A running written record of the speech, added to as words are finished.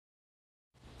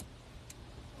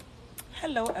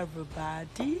Hello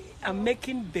everybody, I'm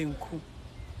making benku.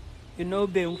 You know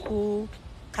benku,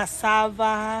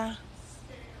 cassava,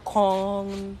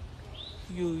 corn,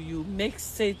 you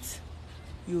mix it,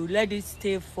 you let it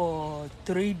stay for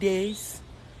 3 days,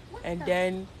 and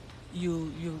then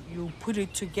you put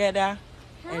it together,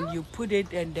 and you put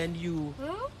it, and then you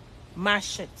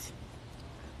mash it.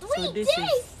 So this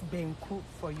is benku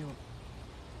for you.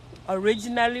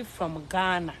 Originally from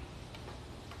Ghana,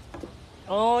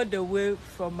 all the way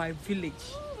from my village,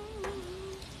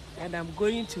 and I'm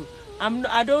going to.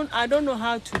 I don't know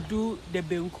how to do the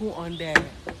benku on the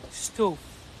stove.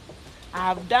 I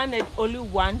have done it only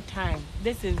one time.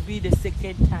 This will be the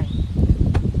second time.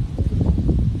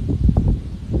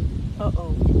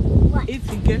 What?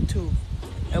 If you get to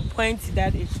a point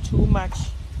that is too much,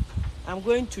 I'm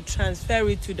going to transfer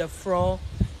it to the floor.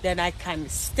 Then I can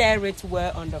stir it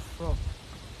well on the floor.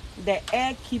 The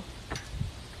air keep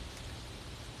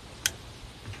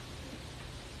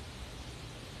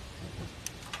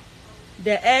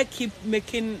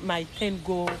making my thing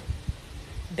go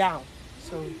down.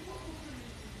 So,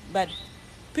 but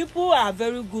people are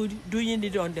very good doing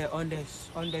it on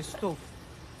the stove.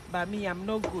 But me, I'm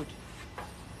not good.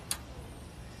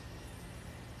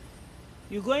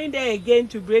 You're going there again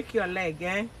to break your leg,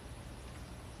 eh?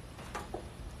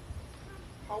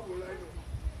 How will I know?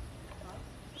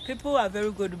 People are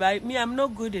very good, but me, I'm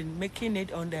not good in making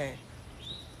it on the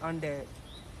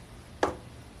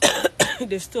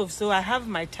the stove. So I have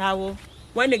my towel.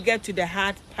 When I get to the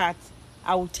hard part,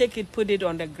 I will take it, put it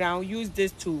on the ground, use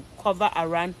this to cover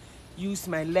around, use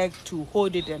my leg to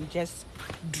hold it, and just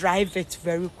drive it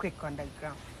very quick on the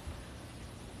ground.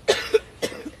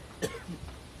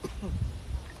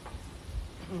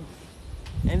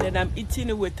 And then I'm eating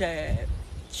it with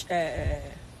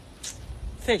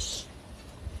fish.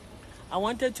 I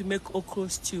wanted to make okra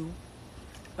stew,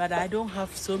 but I don't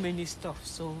have so many stuff,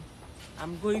 so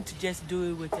I'm going to just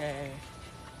do it with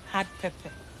hot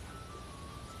pepper.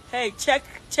 Hey, check.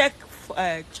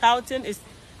 Charlton is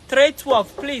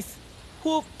 3:12, please.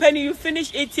 Penny, you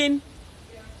finish eating?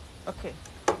 Okay.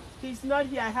 He's not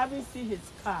here. I haven't seen his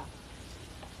car.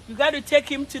 You got to take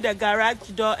him to the garage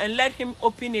door and let him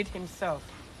open it himself.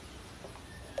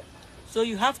 So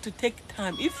you have to take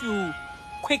time. If you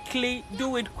quickly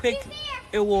do it quick,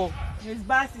 it will. His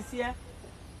bus is here.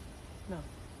 No.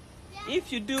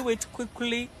 If you do it quick,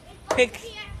 the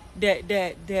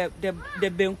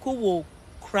benku will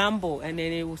crumble, and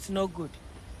then it was no good.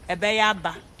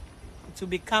 Ebeyaba, to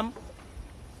become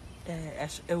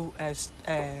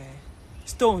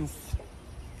stones.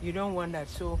 You don't want that.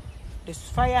 So the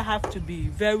fire have to be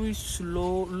very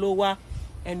slow, lower,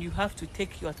 and you have to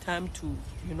take your time to,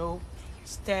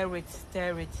 stir it,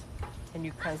 and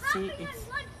you can see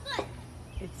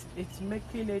it's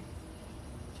making it.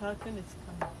 Charlton is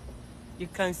coming. You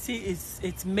can see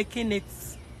it's making it.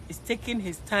 It's taking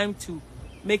his time to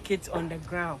make it on the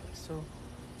ground. So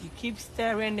you keep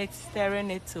stirring it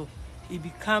till it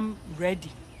become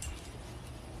ready.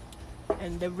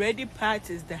 And the ready part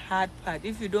is the hard part.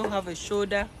 If you don't have a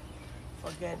shoulder,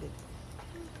 forget it.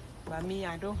 But me,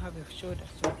 I don't have a shoulder,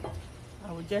 so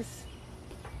I will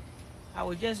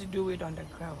just do it on the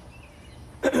ground.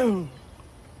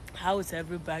 How is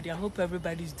everybody? I hope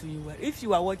everybody's doing well. If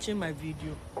you are watching my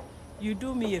video, you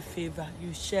do me a favor,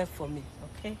 you share for me,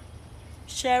 okay?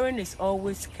 Sharing is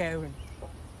always caring.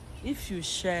 If you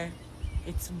share,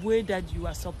 it's a way that you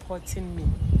are supporting me.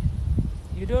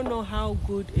 You don't know how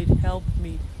good it helped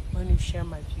me when you share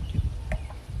my video.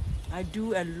 I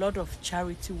do a lot of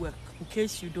charity work. In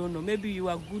case you don't know, maybe you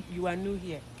are new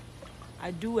here.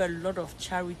 I do a lot of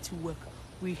charity work.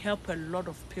 We help a lot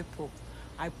of people.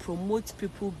 I promote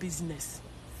people business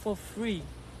for free.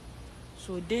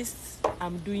 So this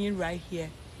I'm doing right here,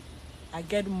 I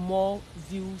get more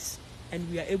views, and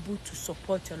we are able to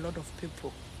support a lot of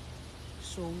people.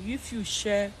 So if you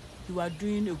share, you are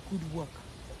doing a good work.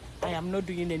 I am not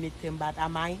doing anything bad,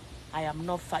 am I? I am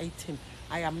not fighting.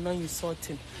 I am not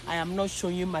insulting. I am not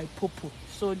showing you my popo.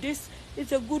 So this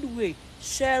is a good way.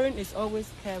 Sharing is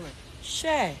always caring.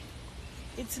 Share.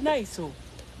 It's nice, so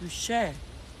you share.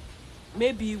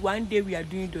 Maybe one day we are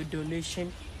doing the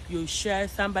donation, you share,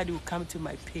 somebody will come to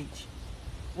my page.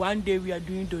 One day we are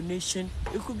doing donation.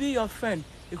 It could be your friend.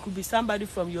 It could be somebody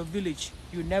from your village.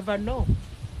 You never know.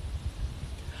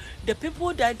 The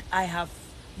people that I have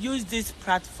used this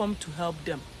platform to help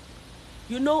them,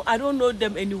 I don't know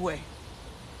them anywhere.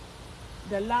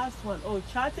 The last one,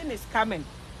 Charlton is coming.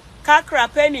 Kakra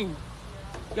Penny,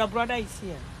 your brother is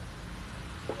here.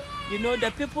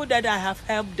 The people that I have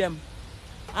helped them,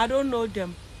 I don't know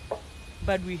them,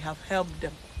 but we have helped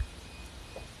them.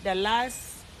 The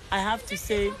last I have to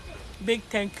say big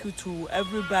thank you to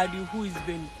everybody who has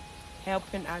been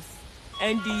helping us.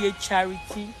 NDA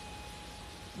charity,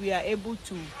 we have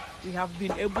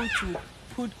been able to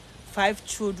put 5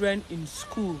 children in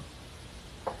school.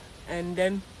 And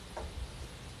then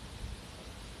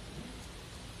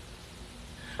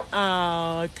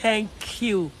thank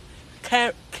you,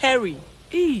 Carrie,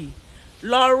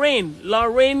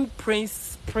 Lorraine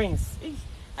Prince.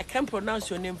 I can't pronounce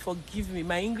your name, forgive me,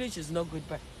 my English is not good,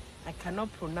 but I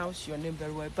cannot pronounce your name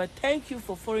very well. But thank you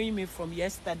for following me from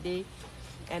yesterday,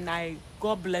 and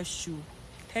God bless you.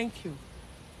 Thank you.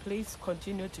 Please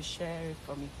continue to share it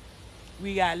for me.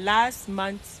 Last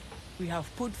month we have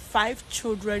put 5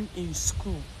 children in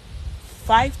school.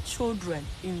 5 children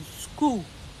in school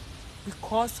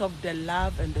because of the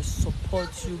love and the support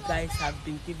you guys have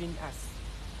been giving us.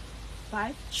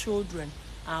 5 children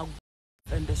are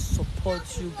and the support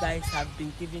you guys have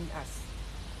been giving us.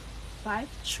 5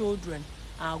 children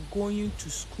are going to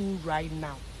school right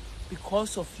now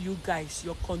because of you guys,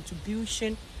 your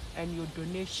contribution and your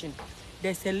donation.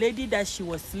 There's a lady that she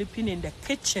was sleeping in the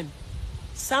kitchen,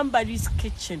 somebody's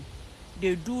kitchen.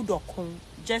 They do Donkor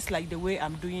just like the way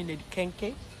I'm doing it,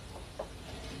 kenke.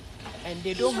 And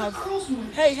they don't have.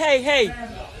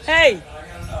 Hey,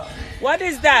 what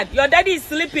is that? Your daddy is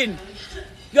sleeping.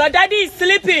 Your daddy is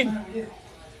sleeping.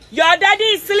 Your daddy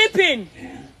is sleeping.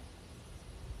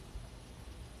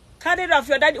 Cut it off.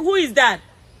 Your daddy. Who is that?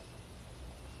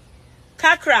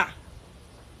 Kakra.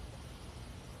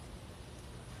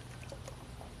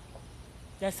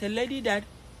 There's a lady that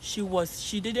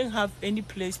she didn't have any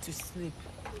place to sleep.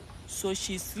 So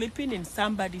she's sleeping in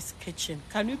somebody's kitchen.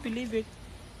 Can you believe it?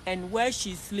 And where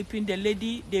she's sleeping, the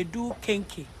lady, they do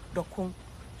kenke, Donkor.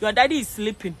 Your daddy is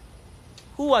sleeping.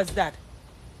 Who was that?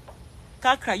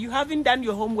 Kakra, you haven't done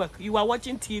your homework. You are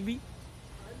watching TV.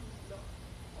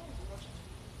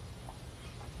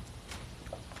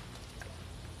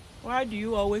 Why do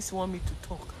you always want me to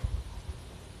talk?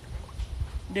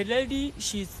 The lady,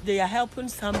 they are helping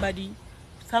somebody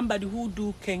who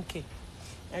do kenke,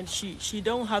 and she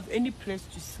don't have any place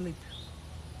to sleep.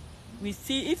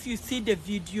 If you see the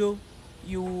video,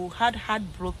 you had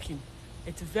heartbroken.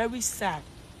 It's very sad,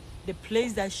 the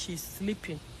place that she's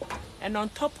sleeping. And on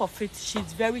top of it,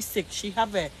 she's very sick. She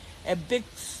have a big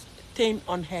thing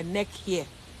on her neck here,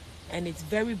 and it's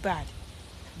very bad.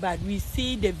 But we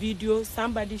see the video,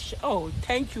 oh,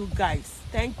 thank you guys.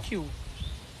 Thank you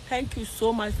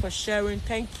so much for sharing.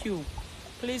 Thank you.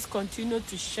 Please continue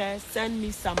to share. Send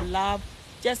me some love.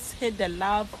 Just hit the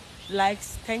love,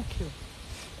 likes. Thank you.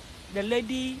 The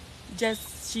lady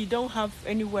she don't have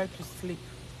anywhere to sleep.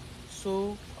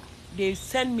 So they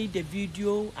sent me the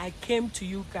video. I came to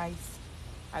you guys.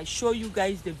 I show you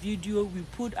guys the video. We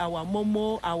put our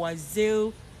Momo, our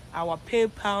Zelle, our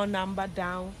PayPal number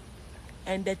down.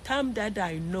 And the time that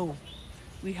I know,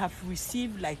 we have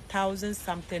received like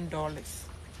 $1,000-something.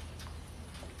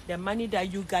 The money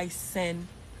that you guys send,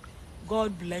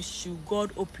 God bless you.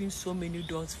 God opens so many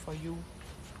doors for you.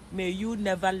 May you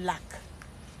never lack.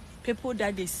 People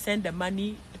that they send the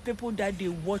money, people that they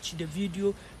watch the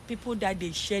video, people that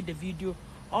they share the video,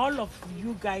 all of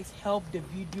you guys help the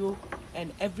video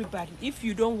and everybody. If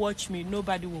you don't watch me,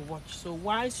 nobody will watch. So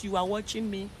whilst you are watching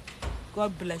me,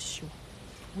 God bless you.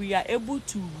 We are able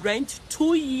to rent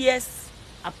 2 years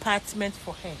apartment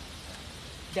for her.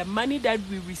 The money that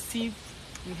we receive,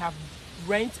 we have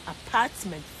rent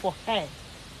apartment for her.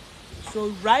 So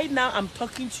right now, I'm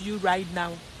talking to you right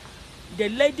now. The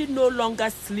lady no longer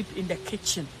sleep in the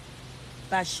kitchen,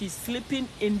 but she's sleeping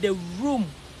in the room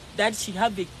that she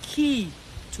have a key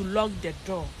to lock the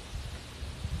door.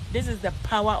 This is the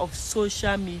power of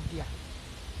social media.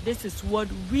 This is what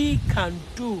we can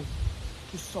do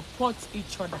to support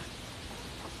each other.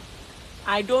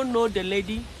 I don't know the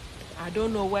lady. I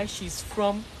don't know where she's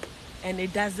from, and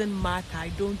it doesn't matter. I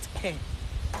don't care.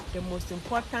 The most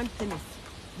important thing is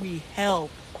we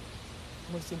help.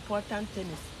 Most important thing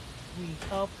is we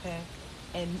help her,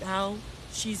 and now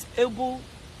she's able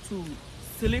to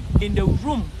sleep in the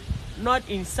room, not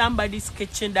in somebody's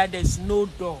kitchen that there's no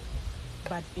door,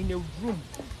 but in a room.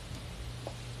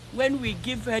 When we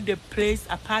give her the place,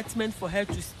 apartment for her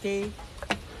to stay,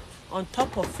 on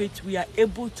top of it, we are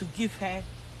able to give her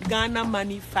Ghana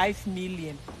money, 50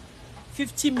 million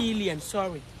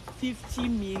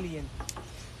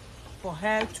for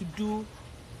her to do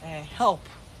help.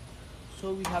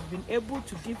 So we have been able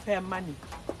to give her money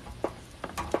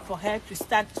for her to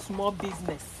start small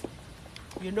business.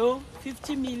 You know,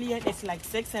 50 million is like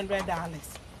 $600.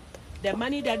 The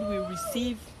money that we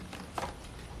receive,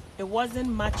 it wasn't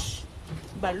much,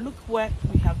 but look what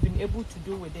we have been able to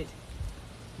do with it.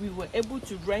 we were able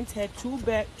to rent her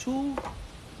 2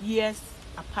 years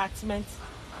apartment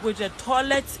with a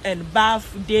toilet and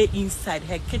bath day inside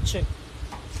her kitchen.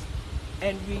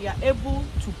 And we are able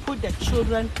to put the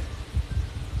children,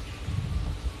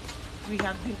 we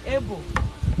have been able.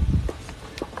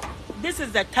 This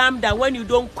is the time that when you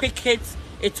don't quick it,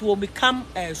 it will become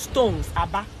stones,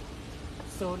 Abba.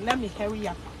 So let me hurry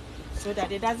up so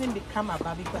that it doesn't become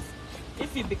Abba, because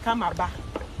if it become Abba,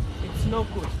 it's no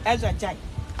good. Ezra Jai.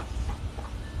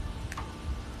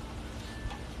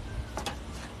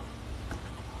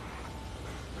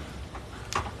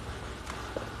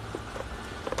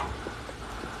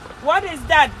 What is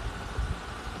that?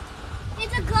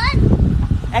 It's a gun.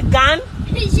 A gun?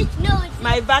 No, it's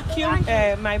My vacuum,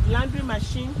 my laundry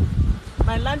machine.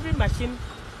 My laundry machine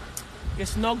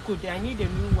is not good. I need a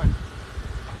new one.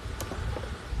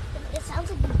 It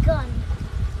sounds like a gun.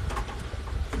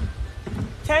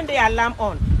 Turn the alarm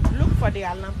on. Look for the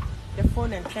alarm, the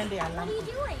phone, and turn the alarm. What are you on.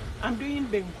 doing? I'm doing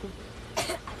Benku. I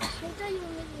thought you were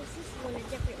making your sister in a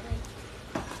different way.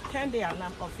 Turn the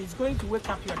alarm off. It's going to wake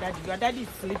up your daddy. Your daddy is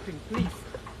sleeping. Please.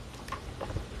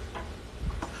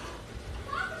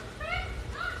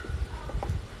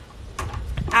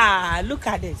 Ah, look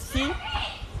at this. See?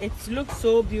 It looks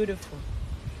so beautiful.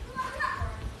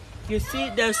 You see,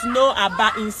 there's no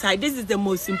Abba inside. This is the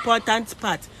most important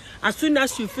part. As soon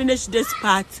as you finish this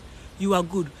part, you are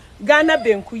good. Ghana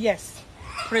Benku, yes.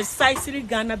 Precisely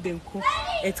Ghana Benku.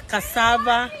 It's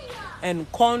cassava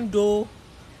and corn dough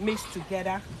mixed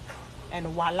together. And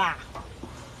voila,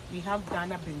 we have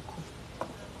Ghana Benku.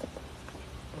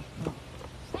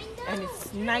 And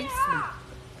it's nicely.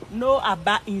 No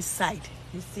Abba inside.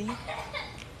 You see?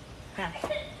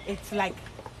 It's like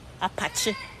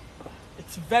Apache.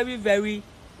 It's very, very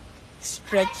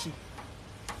stretchy.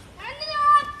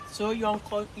 So your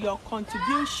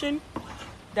contribution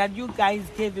that you guys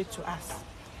gave it to us,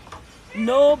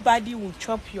 nobody will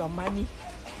chop your money.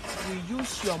 We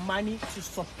use your money to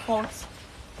support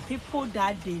people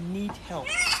that they need help.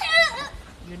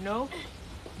 You know,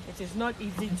 it is not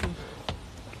easy to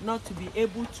not to be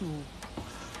able to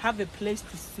have a place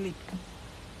to sleep.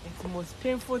 It's the most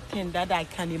painful thing that I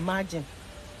can imagine.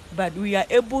 But we are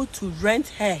able to rent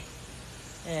her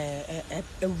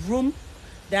a room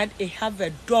that it have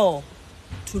a door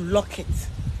to lock it.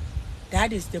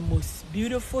 That is the most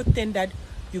beautiful thing that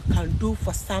you can do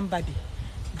for somebody.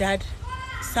 That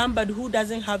somebody who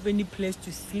doesn't have any place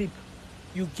to sleep,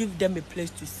 you give them a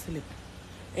place to sleep.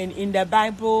 And in the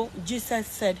Bible, Jesus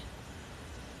said,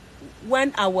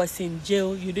 when I was in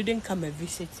jail, you didn't come and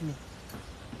visit me.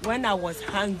 When I was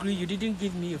hungry, you didn't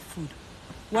give me a food.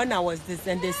 When I was this,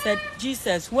 and they said,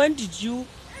 Jesus, when did you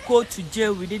go to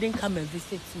jail? You didn't come and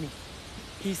visit me.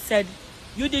 He said,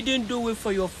 you didn't do it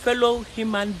for your fellow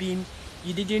human being,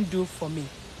 you didn't do it for me.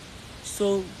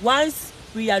 So once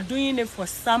we are doing it for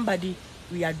somebody,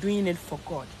 we are doing it for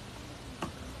God.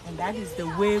 And that is the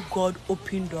way God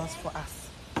opened doors for us.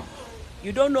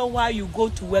 You don't know why you go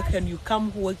to work and you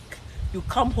come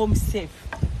home safe.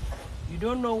 You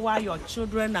don't know why your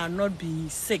children are not being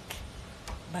sick.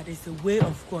 But it's the way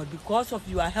of God. Because of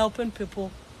you are helping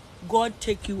people, God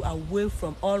take you away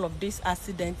from all of these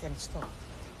accidents and stuff.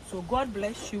 So God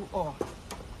bless you all.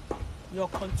 Your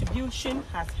contribution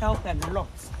has helped a lot.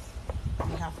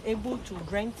 We have able to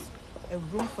rent a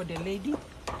room for the lady.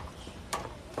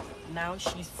 Now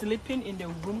she's sleeping in the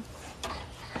room.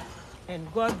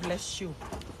 And God bless you.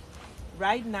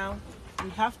 Right now, we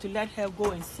have to let her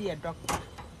go and see a doctor.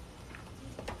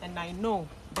 And I know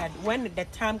that when the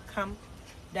time comes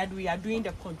that we are doing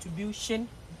the contribution,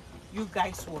 you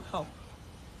guys will help.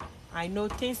 I know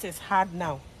things is hard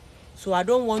now. So I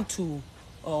don't want to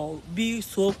be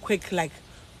so quick like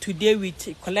today we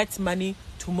collect money,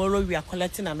 tomorrow we are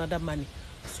collecting another money.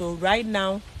 So right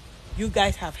now, you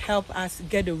guys have helped us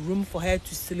get a room for her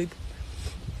to sleep.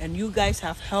 And you guys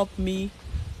have helped me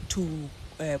to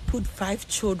put 5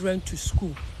 children to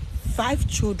school. 5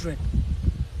 children.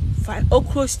 5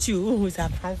 okra stew with our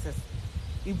Francis.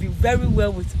 It'll be very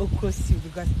well with okra stew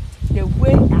because the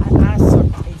way our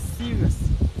son is serious.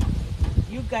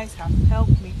 You guys have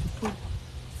helped me to put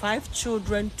 5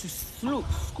 children to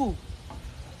school.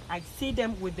 I see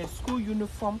them with the school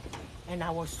uniform and I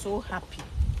was so happy.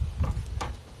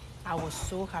 I was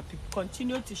so happy.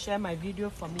 Continue to share my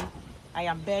video for me. I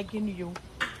am begging you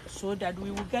so that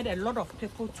we will get a lot of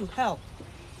people to help.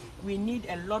 We need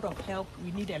a lot of help.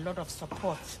 We need a lot of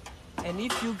support. And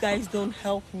if you guys don't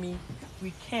help me,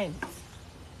 we can't.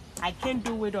 I can't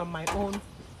do it on my own.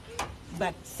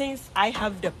 But since I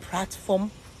have the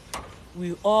platform,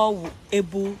 we all were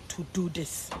able to do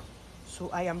this. So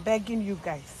I am begging you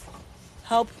guys,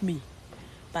 help me.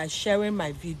 by sharing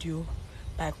my video,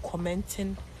 by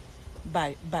commenting,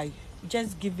 by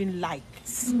just giving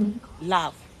likes,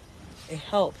 love. It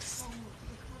helps.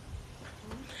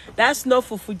 That's not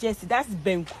fufu Jesse, that's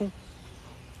benku.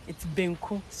 It's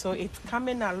benku, so it's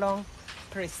coming along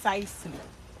precisely.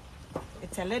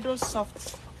 It's a little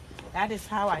soft. That is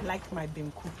how I like my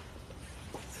benku.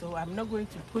 So I'm not going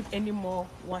to put any more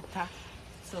water.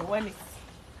 So when it's,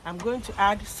 I'm going to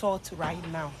add salt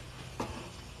right now.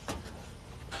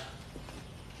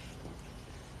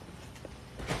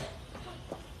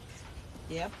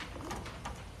 Yep.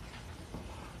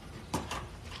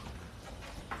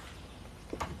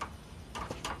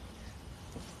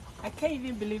 I can't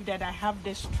even believe that I have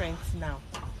this strength now.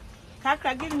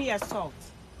 Kakra, give me a salt.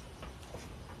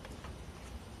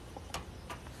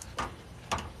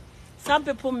 Some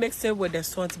people mix it with the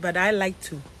salt, but I like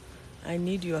to. I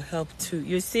need your help too.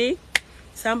 You see,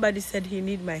 somebody said he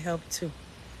need my help too.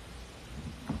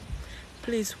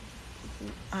 Please,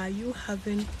 are you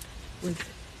having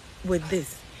with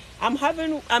this? I'm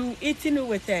eating it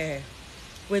with a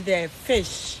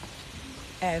fish,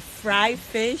 a fried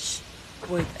fish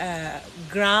with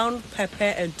ground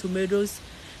pepper and tomatoes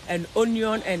and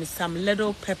onion and some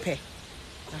little pepper,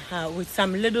 with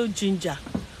some little ginger.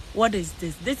 What is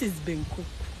this? This is benku.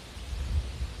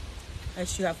 I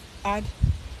should have add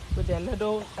with a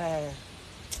little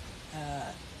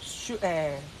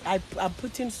I'm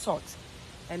putting salt,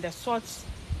 and the salt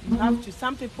you have to.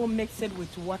 Some people mix it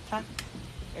with water,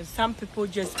 and some people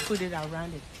just put it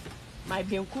around it. My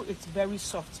benku is very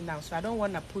soft now, so I don't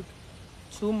want to put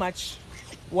too much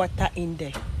water in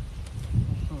there.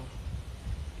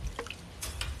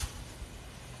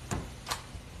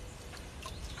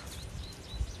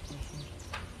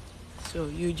 So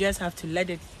you just have to let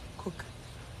it cook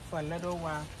for a little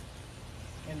while,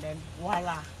 and then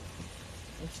voila,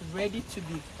 it's ready to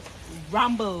be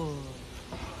rumbled.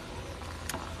 You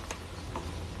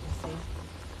see?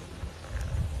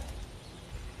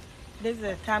 This is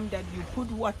the time that you put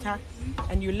water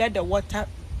and you let the water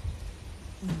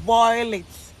boil it,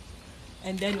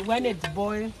 and then when it's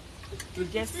boiled, you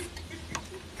just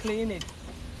clean it.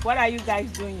 What are you guys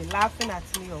doing? You're laughing at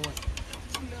me or what?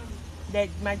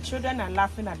 My children are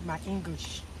laughing at my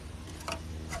English.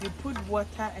 You put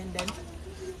water and then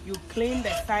you clean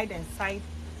the side and side,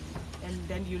 and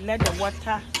then you let the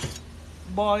water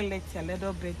boil it a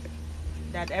little bit,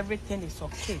 that everything is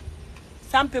okay.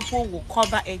 Some people will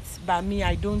cover it, but me,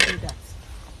 I don't do that.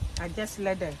 I just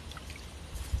let a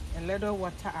little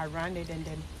water around it, and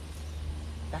then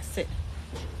that's it.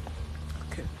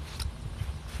 Okay.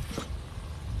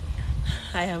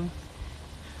 I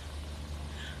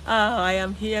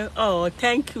am here. Oh,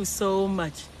 thank you so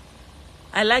much.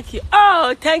 I like you.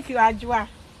 Oh, thank you, Ajwa.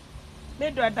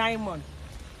 Medwa Diamond.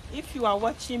 If you are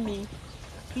watching me,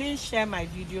 please share my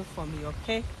video for me,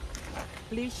 okay?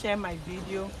 Please share my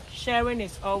video. Sharing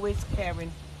is always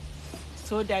caring,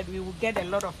 so that we will get a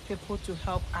lot of people to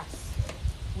help us.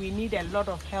 We need a lot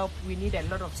of help. We need a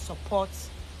lot of support.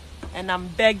 And I'm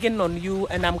begging on you,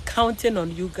 and I'm counting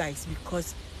on you guys,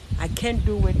 because I can't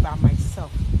do it by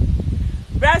myself.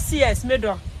 Gracias,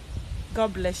 Medo.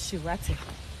 God bless you. That's it.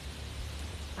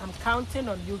 I'm counting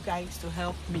on you guys to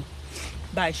help me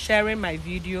by sharing my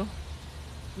video.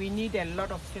 We need a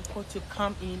lot of people to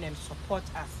come in and support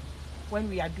us when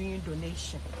we are doing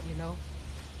donation, you know.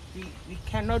 We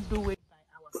cannot do it by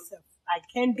ourselves. I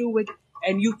can't do it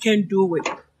and you can do it.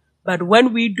 But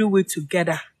when we do it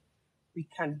together, we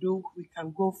can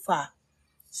go far.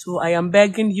 So I am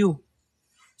begging you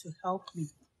to help me.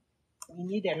 We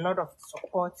need a lot of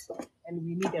support and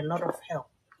we need a lot of help.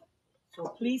 So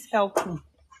please help me.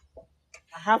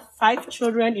 I have 5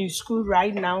 children in school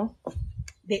right now.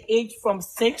 They age from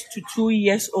 6 to 2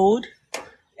 years old,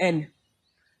 and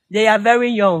they are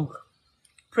very young.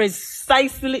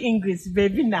 Precisely English,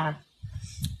 baby now.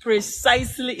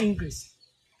 Precisely English.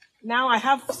 Now I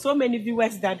have so many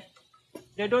viewers that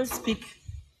they don't speak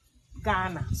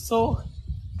Ghana. So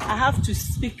I have to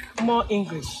speak more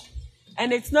English.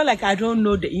 And it's not like I don't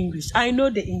know the English. I know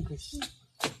the English.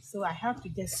 So I have to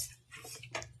just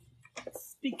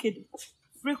speak it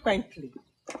frequently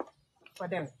for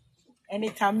them. And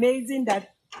it's amazing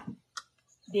that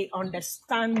they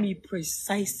understand me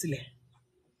precisely.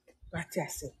 What I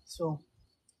say. So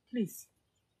please.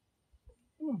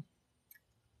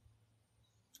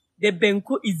 The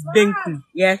benku is benku,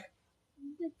 yeah?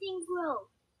 The thing grow.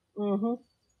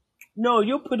 No,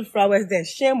 you put flowers there.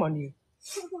 Shame on you.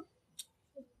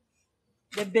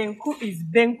 The benku is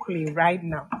benkuli right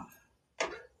now.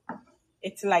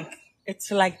 It's like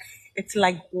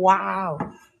wow.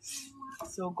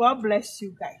 So God bless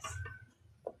you guys.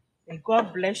 May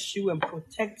God bless you and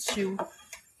protect you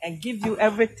and give you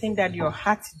everything that your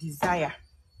heart desire.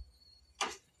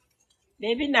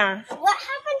 Maybe now. What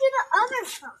happened to the other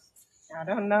phone? I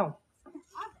don't know.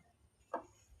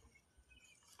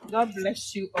 God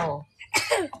bless you all.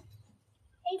 Hey,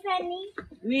 Penny.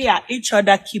 We are each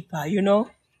other keeper, you know.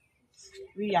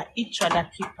 We are each other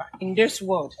keeper in this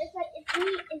world. It's like it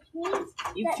means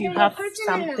If that you there's have a person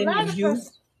something and in another you,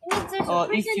 person. It means there's or a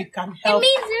person, if you can it help,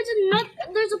 means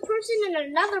there's a person and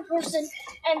another person,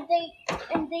 and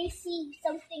they see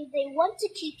something they want to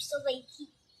keep, so they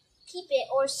keep it,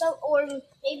 or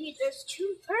maybe there's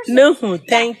two persons. no,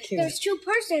 thank you. There's two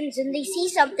persons and they see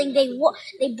something they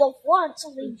both want,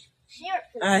 so they share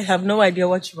it. I have no idea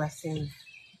what you are saying.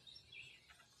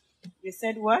 You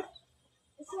said what?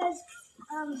 It says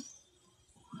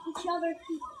each other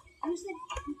keep. You said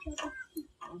each other keep.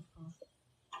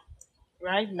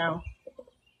 Right now,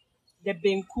 the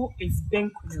Benku is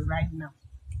Benku right now.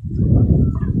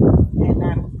 And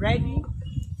I'm ready.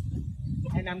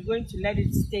 And I'm going to let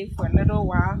it stay for a little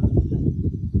while.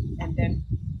 And then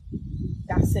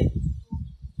that's it.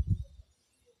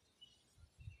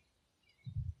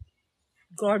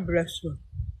 God bless you.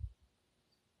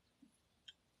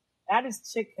 That is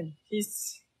chicken.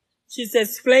 She's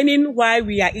explaining why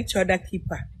we are each other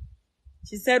keeper.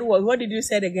 She said what? What did you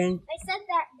say again? I said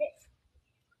that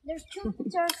there's two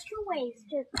ways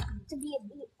to be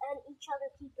an each other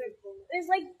keeper. There's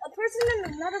like a person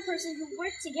and another person who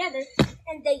work together,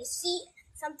 and they see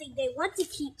something they want to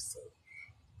keep.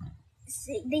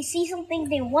 They see something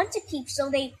they want to keep, so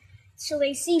they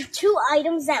see two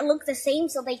items that look the same,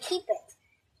 so they keep it.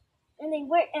 And they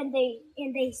work, and they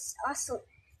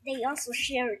also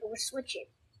share it or switch it.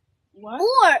 What?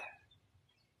 Or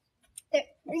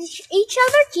each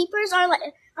other keepers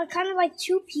are kind of like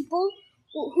two people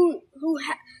who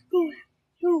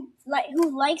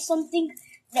like something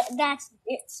that's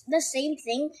it's the same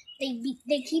thing.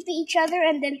 They keep each other,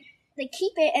 and then they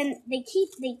keep it, and they keep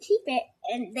it,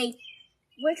 and they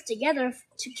work together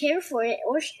to care for it,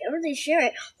 or they share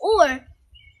it. Or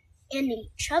an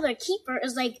each other keeper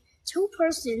is like two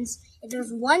persons, and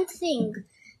there's one thing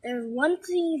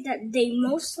that they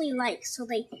mostly like, so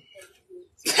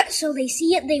they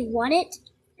see it, they want it,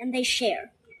 and they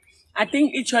share. I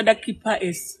think each other keeper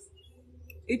is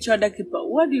each other keeper.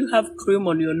 Why do you have cream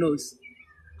on your nose?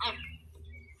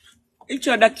 Each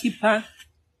other keeper.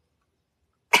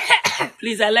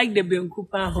 Please, I like the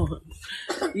Benkupa.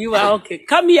 You are okay.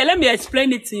 Come here, let me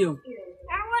explain it to you.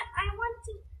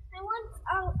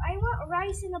 I want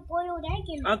rice and a boiled egg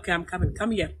in it. Okay, I'm coming.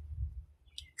 Come here.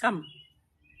 Come.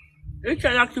 Each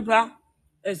other keeper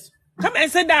is come and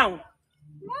sit down.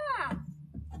 Mom,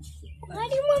 why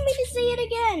do you want me to say it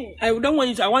again? I don't want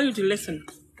you to. I want you to listen.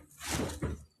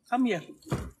 Come here.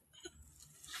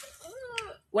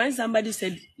 When somebody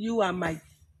said you are my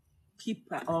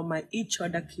keeper or my each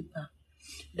other keeper,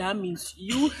 that means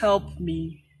you help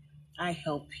me, I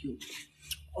help you.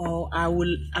 Or I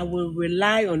will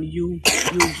rely on you,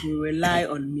 you will rely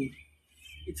on me.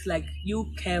 It's like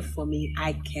you care for me,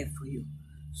 I care for you.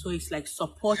 So it's like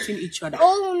supporting each other.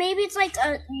 Oh, maybe it's like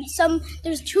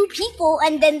there's two people,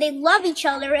 and then they love each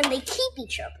other and they keep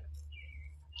each other.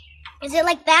 Is it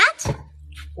like that?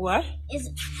 What?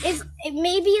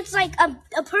 Maybe it's like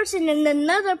a person and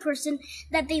another person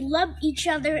that they love each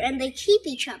other and they keep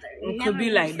each other. It could be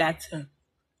like that.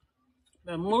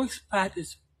 The most part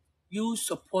is you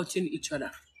supporting each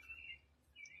other.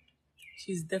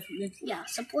 She's definitely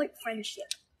support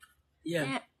friendship.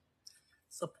 Yeah.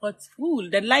 Support. Ooh,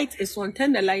 the light is on.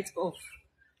 Turn the light off.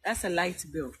 That's a light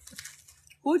bill.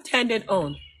 Who turned it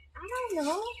on? I don't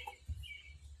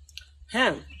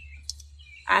know.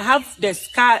 I have the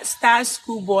Star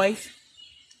Schoolboy,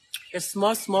 the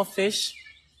small fish.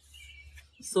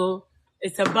 So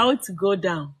it's about to go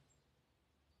down.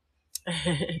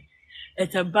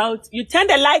 It's about, you turn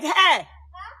the light, hey!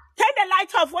 Turn the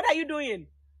light off, what are you doing?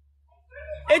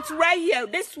 It's right here,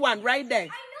 this one, right there.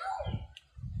 I know.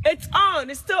 It's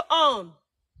on, it's still on.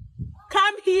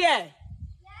 Come here.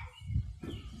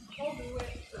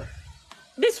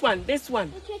 This one. The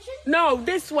kitchen? No,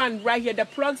 this one right here, the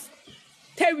plugs.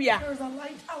 Terrier. There's a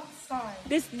light outside.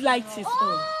 This light is on.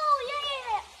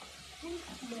 Oh,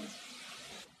 yeah.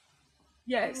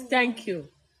 Yes, thank you.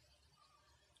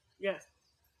 Yes.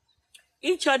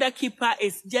 Each other keeper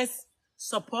is just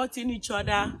supporting each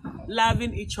other,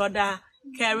 loving each other,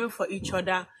 caring for each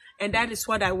other. And that is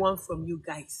what I want from you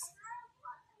guys.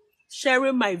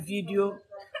 Sharing my video,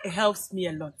 it helps me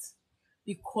a lot.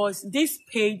 Because this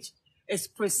page is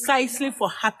precisely for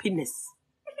happiness.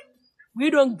 We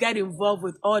don't get involved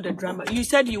with all the drama. You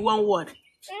said you want what? I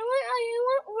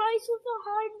want rice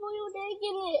hard-boiled egg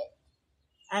in it.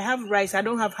 I have rice. I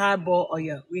don't have hard-boiled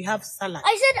oil. We have salad.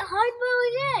 I said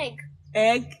hard-boiled egg.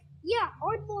 Egg? Yeah,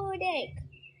 hard-boiled egg.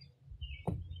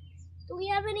 Do we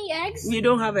have any eggs? We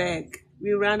don't have egg.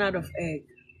 We ran out of egg.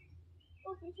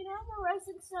 Okay, can I have the rice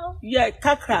itself? Yeah,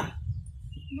 kakra.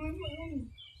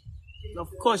 Of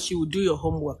course, you will do your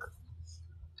homework.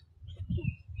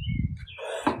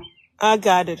 I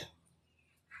got it.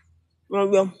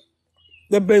 Well,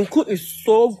 the benku is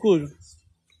so good.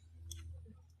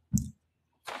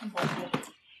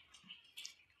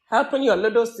 Helping your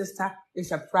little sister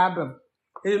is a problem.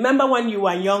 Remember when you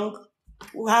were young,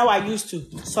 how I used to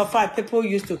suffer? People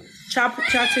used to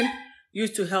chatting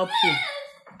used to help you.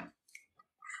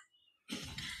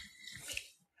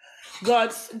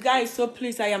 God, guys, so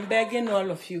please, I am begging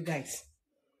all of you guys,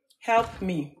 help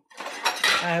me.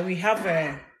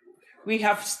 We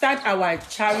have started our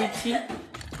charity,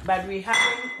 but we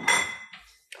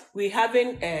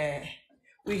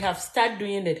have started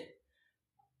doing it.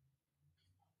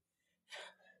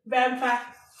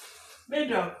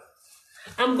 Middle.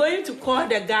 I'm going to call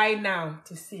the guy now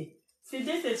to see. See,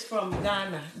 this is from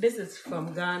Ghana. This is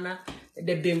from Ghana.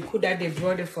 The benku that they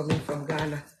brought it for me from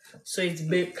Ghana. So it's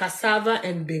cassava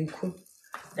and benku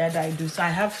that I do. So I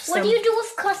have some. What do you do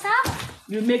with cassava?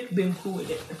 You make benku with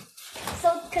it.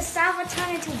 So cassava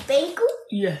turn into benku?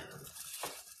 Yeah.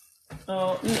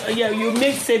 Yeah, you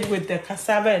mix it with the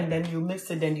cassava and then you mix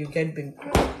it and you get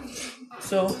benku.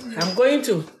 So I'm going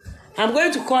to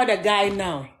call the guy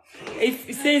now.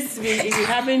 Since we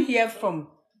haven't heard from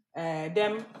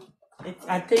them,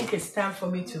 I think it's time for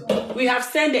me to. We have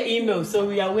sent the email, so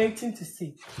we are waiting to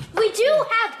see. We do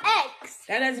have eggs.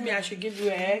 That doesn't mean I should give you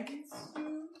an egg.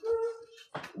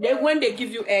 Then when they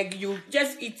give you egg, you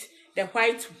just eat the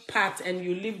white part and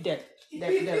you leave the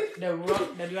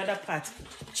other part.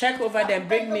 Check over there,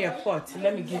 bring me a pot.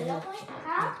 Let me give you.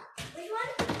 Huh? Which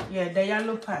one? Yeah, the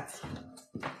yellow part.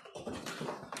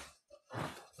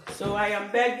 So I am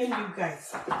begging you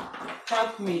guys,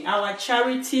 help me. Our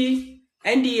charity,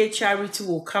 NDA charity,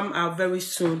 will come out very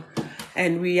soon.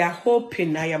 And we are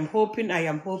hoping, I am hoping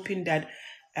that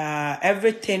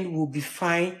everything will be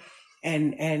fine.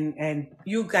 And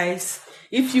you guys,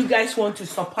 if you guys want to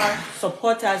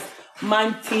support us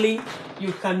monthly,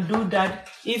 you can do that.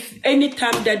 If any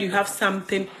time that you have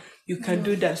something, you can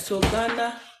do that. So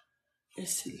Ghana,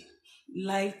 let's see,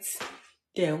 lights.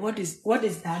 There, what is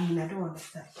that mean? I don't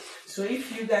understand. So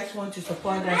if you guys want to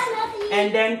support us,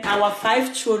 and then our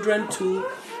 5 children too,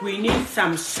 we need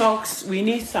some socks, we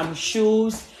need some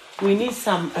shoes, we need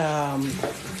some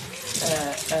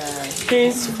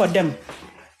things for them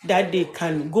that they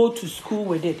can go to school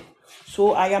with it.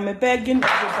 So I am begging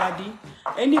everybody,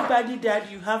 anybody that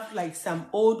you have like some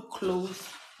old clothes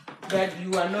that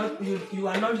you are not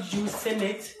using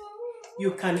it,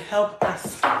 you can help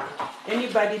us.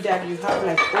 Anybody that you have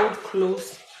like old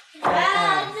clothes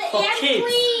for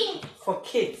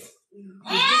kids, you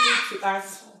give it to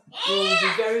us. We will be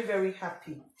very, very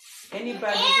happy.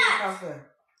 Anybody who have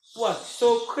what?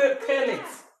 So kill it.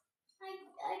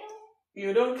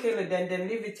 You don't kill it, then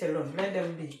leave it alone. Let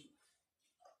them be.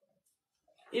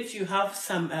 If you have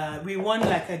some, we want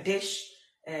like a dish,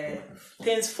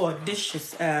 things for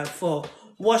dishes, for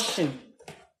washing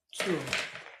too.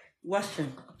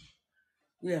 Washing.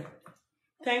 Yeah.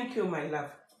 Thank you, my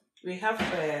love. We have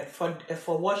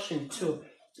for washing too.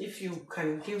 If you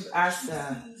can give us,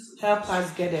 help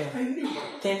us get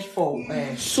things for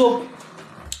soap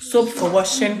for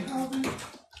washing.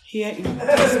 Here.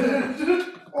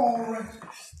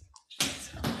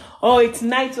 Oh, it's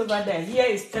night over there. Here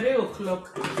is 3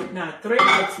 o'clock now.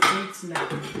 3:48 now.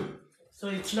 So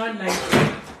it's not night.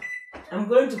 I'm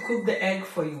going to cook the egg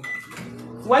for you.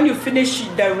 When you finish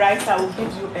the rice, I will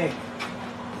give you egg.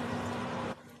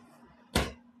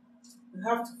 You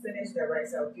have to finish the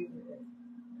rice, I will give you egg.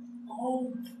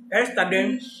 Oh,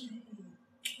 yesterday,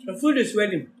 the food is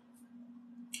ready.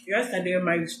 Yesterday,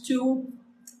 my stew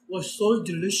was so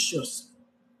delicious.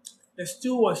 The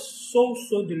stew was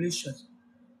so delicious.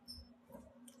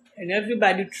 And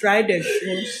everybody tried the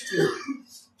shrimp stew.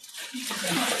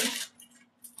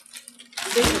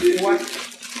 This is what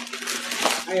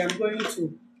I am going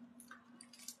to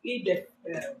eat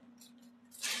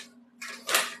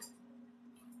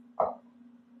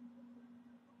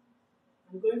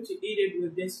I'm going to eat it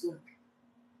with this one.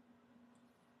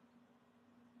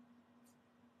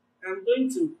 I'm going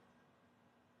to.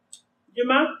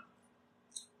 Jima,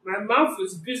 my mouth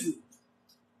is busy.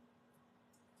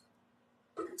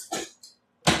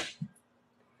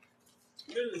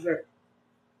 This is it.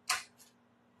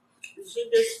 You see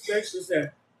this is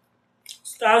a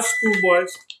Star School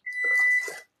Boys.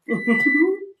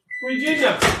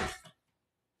 Virginia.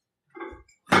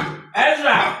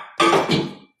 Ezra.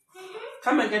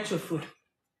 Come and get your food.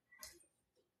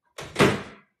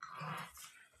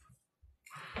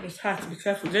 It's hot. Be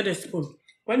careful. Get a spoon.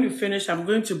 When you finish, I'm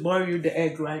going to boil you the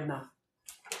egg right now.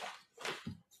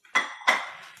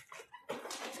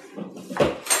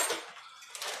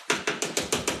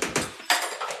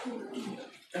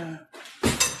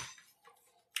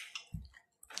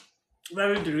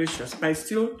 Very delicious. My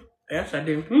stew, yes, I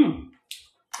did.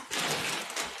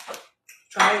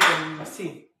 Try it and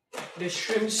see. The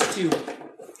shrimp stew.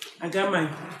 I got my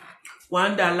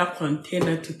 $1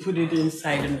 container to put it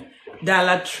inside in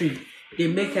Dollar Tree. They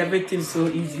make everything so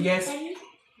easy. Yes.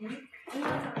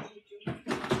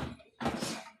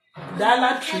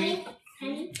 Dollar Tree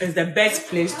is the best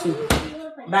place to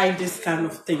buy this kind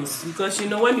of things because you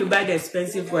know when you buy the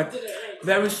expensive one,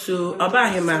 very soon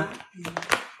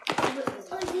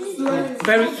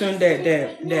very soon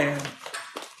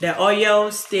the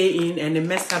oil stay in and they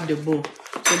mess up the bowl.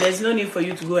 So there's no need for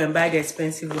you to go and buy the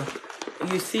expensive one.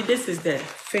 You see, this is the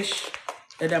fish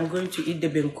that I'm going to eat the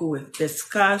benku with. The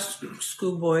scar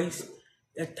schoolboys,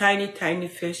 the tiny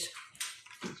fish.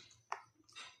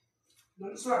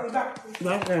 The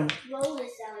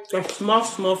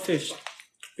small fish.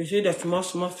 You see the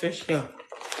small fish here.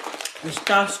 The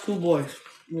star schoolboys.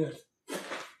 Yes.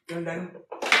 And then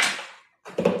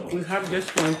we have this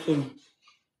one too.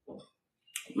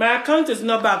 My account is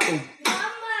not back home. Mama!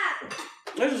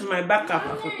 This is my backup.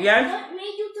 Mama, yes? What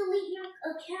made you delete your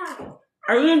account?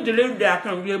 I didn't delete the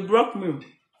account. They blocked me.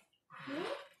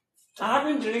 I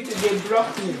haven't deleted. They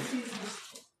blocked me.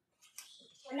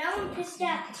 Well, now I'm pissed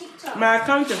at TikTok. My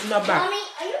account is not back. Mommy,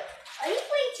 are you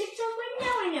playing TikTok right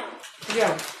now or no?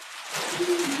 Yeah.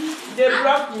 They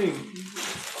blocked me.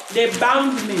 They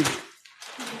bound me.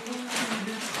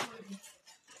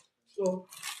 So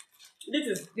this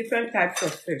is different types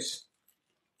of fish.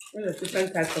 These are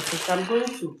different types of fish. I'm going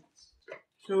to,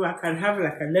 so I can have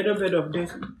like a little bit of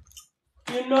this.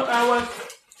 You know,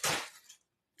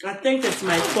 I think it's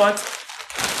my fault.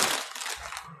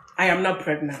 I am not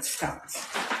pregnant. Stop.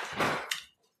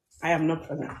 I am not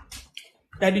pregnant.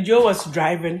 Daddy Joe was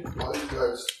driving. Why you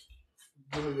guys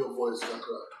giving your voice like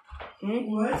that?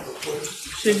 What?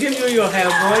 She give you your hair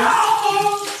voice?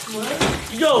 What?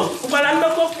 Yo, but I'm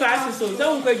not going classes, so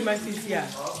don't encourage my sister.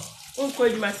 Don't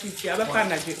encourage my sister. I'm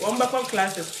back on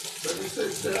classes.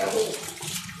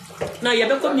 No, you're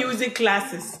back on music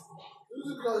classes.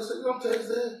 Music classes? You don't take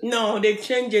that? No, they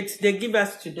change it. They give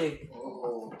us today.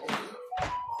 Oh, okay.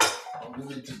 I'm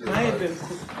giving today. I have been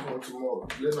tomorrow.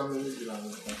 Then I'm going to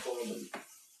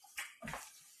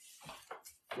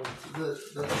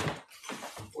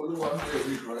only 1 day a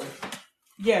week, right?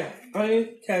 Yeah,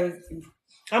 only Thursday.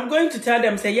 I'm going to tell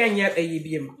them, say, yeah,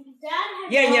 piano.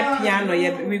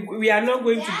 Yeah, we are not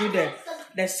going to do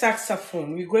the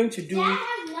saxophone. We're going to do. Dad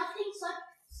has nothing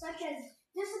such as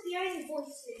disappearing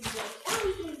voice syndrome. Or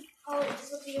we can call it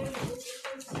disappearing voice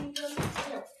syndrome.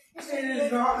 No, it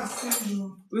is not a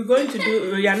syndrome.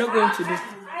 We are not going to do.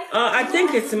 I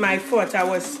think it's my fault.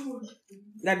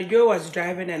 That the Joe was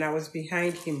driving and I was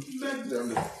behind him.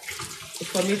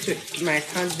 For me to my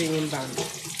account being inbound.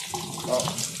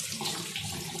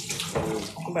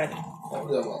 But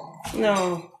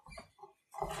no,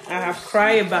 I have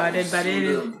cried about it, but it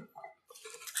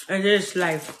is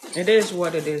life. It is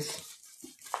what it is.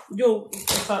 Joe,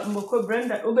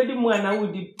 Brenda, obedi mwana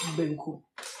wudi benku.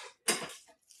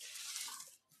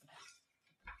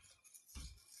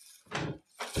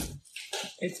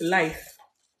 It's life.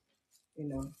 You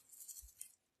know,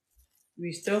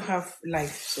 we still have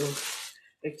life, so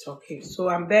it's okay. So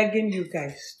I'm begging you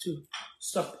guys to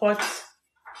support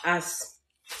us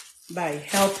by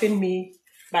helping me,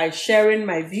 by sharing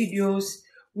my videos.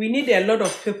 We need a lot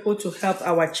of people to help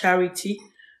our charity.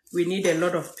 We need a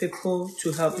lot of people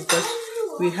to help because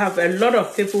we have a lot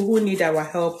of people who need our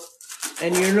help.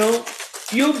 And you know,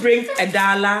 you bring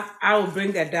 $1, I will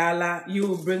bring $1, you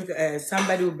will bring,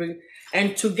 somebody will bring,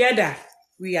 and together,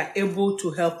 we are able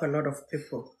to help a lot of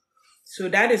people. So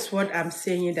that is what I'm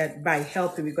saying, that by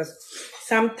helping, because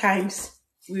sometimes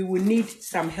we will need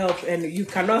some help and you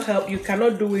cannot help, you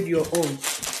cannot do it your own.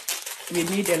 We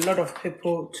need a lot of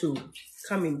people to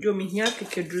come in. Do me here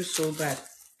to do so bad.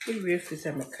 We will face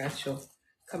a catch up.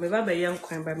 Come about by young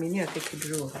coin by me near take a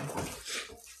draw.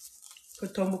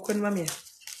 Put on Mukun Mamma.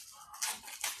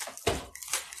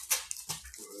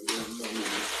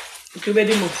 To be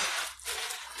the move.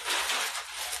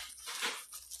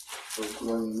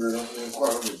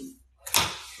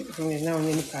 Now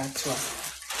many parts.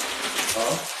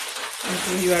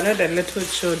 You are not a little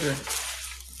children.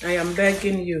 I am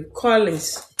begging you.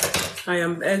 Collins. I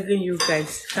am begging you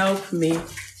guys, help me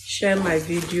share my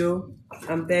video.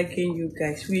 I'm begging you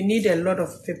guys. We need a lot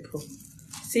of people.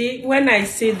 See, when I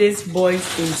see these boys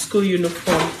in school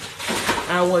uniform,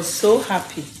 I was so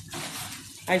happy.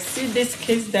 I see these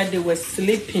kids that they were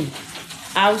sleeping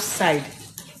outside,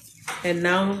 and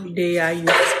now they are in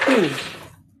school.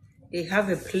 They have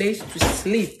a place to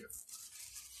sleep.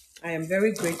 I am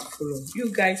very grateful.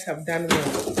 You guys have done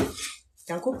well.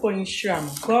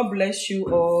 God bless you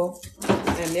all,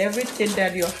 and everything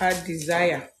that your heart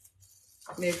desire,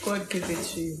 may God give it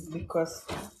to you, because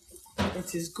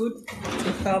it is good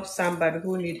to help somebody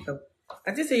who need help.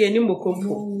 I just say you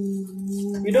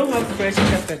don't have fresh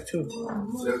pepper too.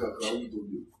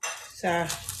 Sir,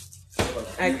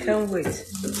 I can't wait.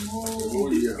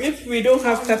 If we don't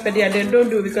have pepper there, then don't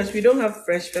do it, because we don't have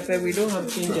fresh pepper, we don't have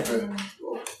ginger.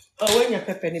 Oh, when your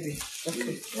pepper maybe.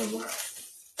 Okay.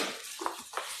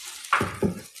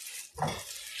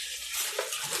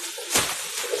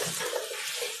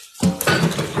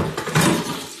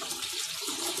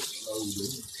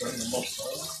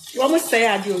 You almost say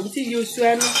I do. You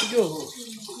swear not to do.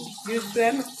 You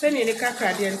swear, send in the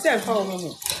cacadi and tell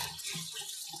home.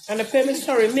 And the payment,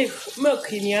 sorry,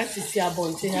 milk in your city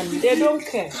abonte, and they don't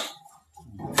care.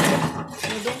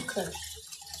 They don't care.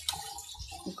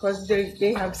 Because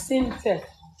they have seen it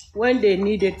when they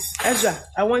need it. Ezra,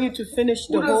 I want you to finish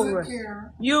the whole run.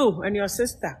 You and your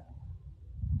sister.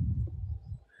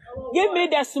 Give me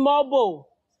the small bowl.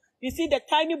 You see the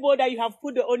tiny bowl that you have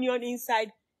put the onion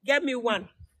inside? Get me one.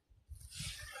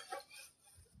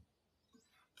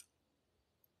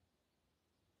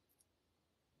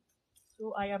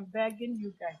 So I am begging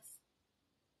you guys,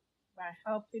 by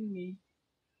helping me,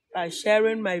 by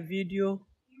sharing my video.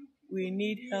 We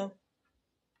need help.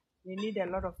 We need a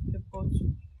lot of people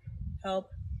to help.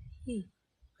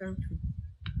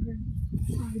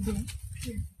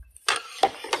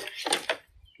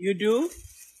 You do?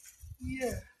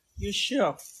 Yeah. You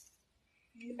sure?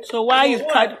 So why you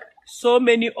cut so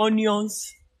many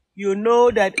onions? You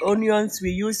know that onions, we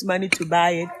use money to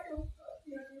buy it.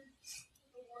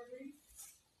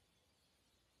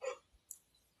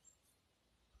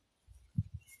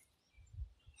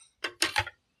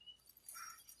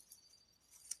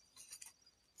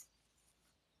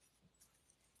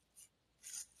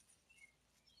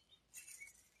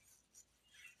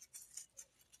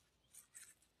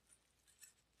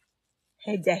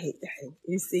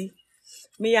 You see,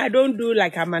 me, I don't do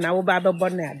like I'm an Awubaba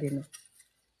Bonne, I don't know.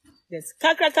 Yes.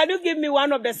 Kakra, can you give me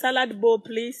one of the salad bowl,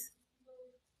 please?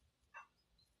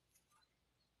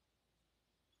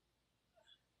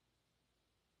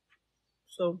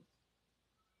 So,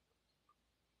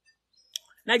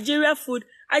 Nigeria food.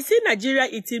 I see Nigeria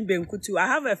eating benku too. I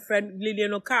have a friend,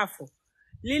 Lillian Okafo.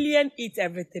 Lillian eats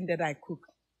everything that I cook.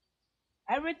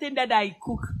 Everything that I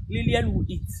cook, Lillian will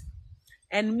eat.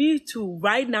 And me too.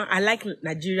 Right now, I like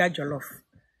Nigeria jollof.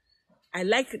 I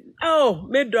like, oh,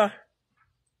 Medra.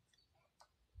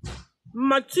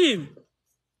 My team.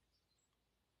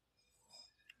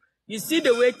 You see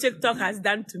the way TikTok has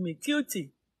done to me.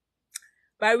 Cutie.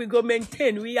 But we go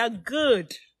maintain. We are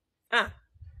good. Ah.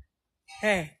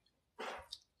 Hey.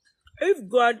 If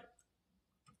God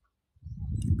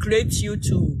creates you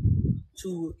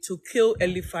to kill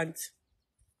elephants,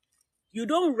 you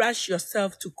don't rush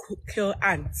yourself to kill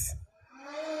ants.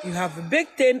 You have a big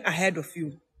thing ahead of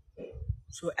you.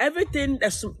 So everything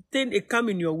that come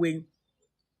in your way,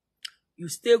 you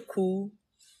stay cool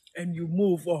and you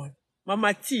move on.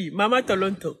 Mama T, Mama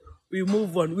Tolonto, we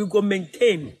move on. We go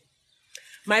maintain.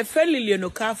 My friend Lillian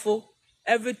Okafo,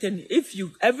 everything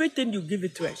you give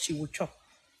it to her, she will chop.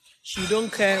 She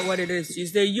don't care what it is. She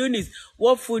say, Eunice,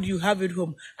 what food you have at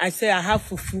home? I say, I have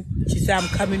fufu. She said, I'm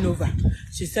coming over.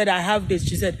 She said, I have this.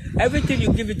 She said, everything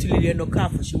you give it to Lillian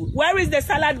Okafo. Where is the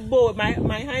salad bowl? My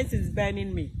hands is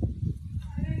burning me.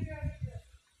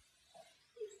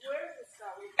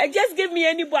 Just give me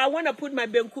any bowl. I want to put my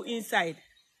benku inside.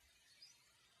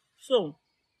 So,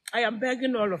 I am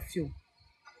begging all of you.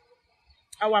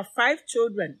 Our 5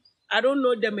 children, I don't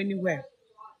know them anywhere.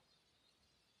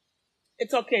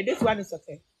 It's okay. This one is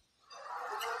okay.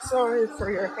 Sorry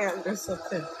for your hand. It's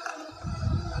okay.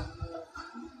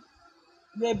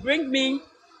 They bring me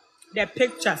the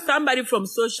picture. Somebody from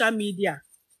social media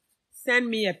sent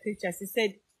me a picture. She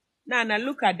said, Nana,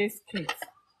 look at this kid.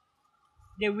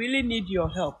 They really need your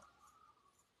help.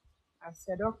 I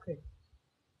said, okay.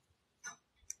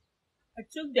 I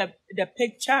took the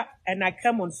picture and I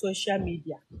come on social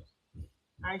media.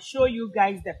 I show you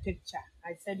guys the picture.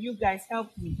 I said, you guys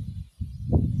help me.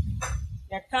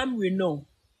 The time we know.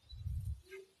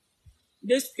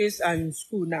 These kids are in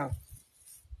school now.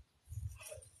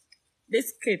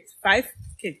 These kids, 5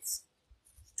 kids,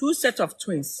 2 sets of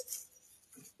twins.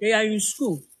 They are in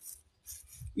school.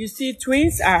 You see,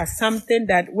 twins are something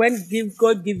that when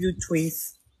God give you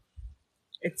twins,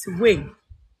 it's a way.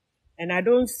 And I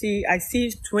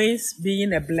see twins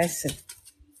being a blessing.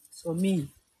 So me,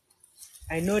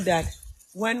 I know that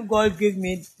when God gave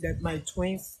me my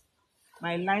twins,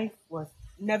 my life was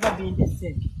never been the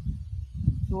same.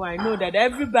 So I know that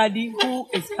everybody who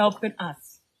is helping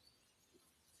us,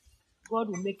 God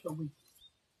will make a way.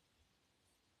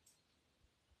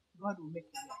 God will make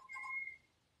a way.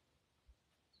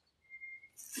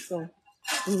 So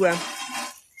we were.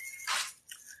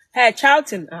 Hey,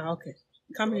 Charlton. Okay.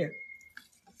 Come here.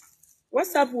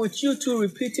 What's up with you two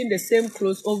repeating the same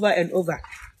clothes over and over?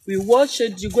 We wash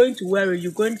it, you're going to wear it,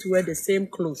 you're going to wear the same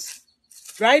clothes.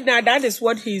 Right now, that is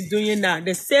what he's doing now.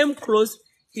 The same clothes,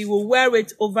 he will wear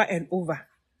it over and over.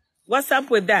 What's up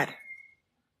with that?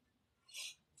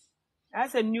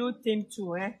 That's a new thing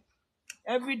too, eh?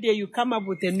 Every day you come up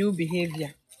with a new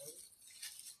behavior.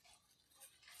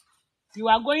 You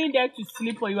are going there to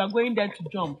sleep or you are going there to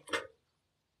jump?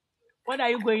 What are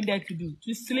you going there to do?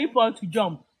 To sleep or to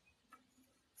jump?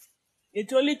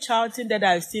 It's only Charlton that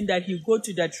I've seen that he go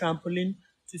to the trampoline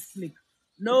to sleep.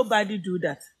 Nobody do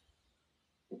that.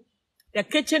 The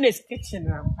kitchen is kitchen,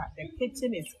 Rampa. The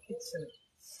kitchen is kitchen.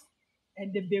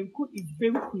 And the benku is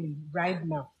benku right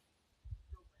now.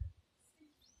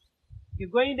 You're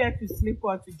going there to sleep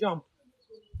or to jump?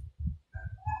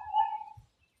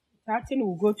 Charlton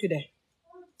will go to the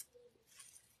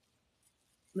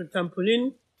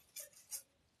trampoline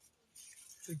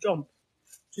to jump,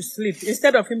 to sleep.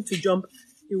 Instead of him to jump,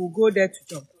 he will go there to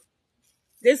jump.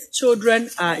 These children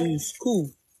are in school.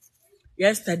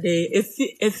 Yesterday,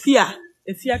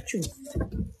 Efia Chu.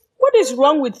 What is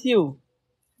wrong with you?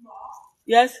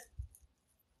 Yes?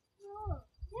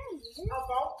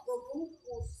 About the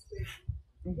local thing.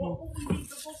 What will we need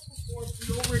the vocals for if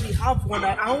we already have one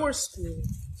at our school?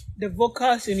 The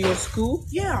vocals in your school?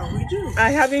 Yeah, we do. I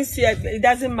haven't seen it. It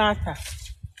doesn't matter.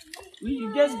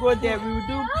 We just go there. We will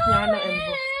do piano and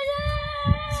vocal.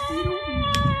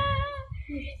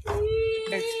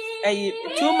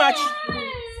 It's too much.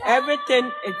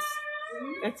 Everything.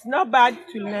 It's not bad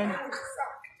to learn.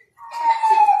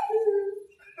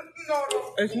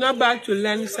 It's not bad to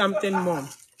learn something more.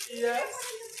 Yes.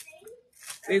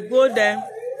 We go there.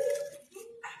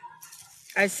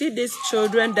 I see these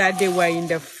children that they were in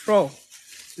the floor.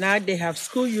 Now they have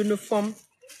school uniform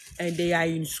and they are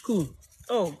in school.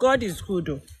 Oh, God is good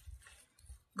though.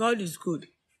 God is good.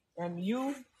 And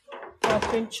you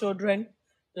helping children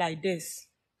like this,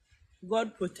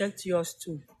 God protect yours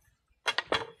too.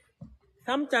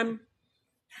 Sometimes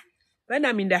when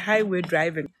I'm in the highway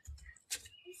driving,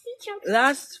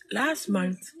 last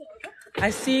month,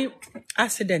 I see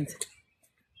accident.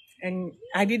 And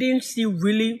I didn't see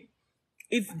really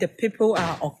if the people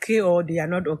are okay or they are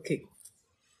not okay.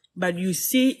 But you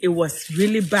see, it was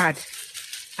really bad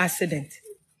accident.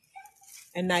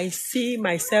 And I see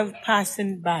myself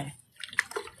passing by.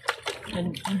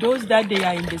 And those that they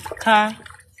are in this car,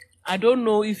 I don't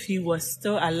know if he was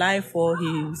still alive or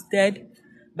he was dead,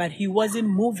 but he wasn't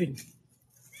moving.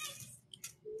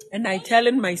 And I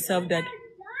telling myself that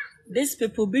these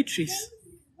people, Beatrice,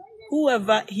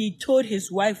 whoever, he told his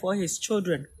wife or his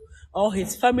children or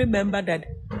his family member that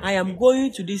I am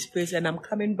going to this place and I'm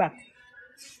coming back.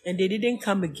 And they didn't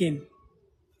come again.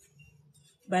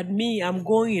 But me, I'm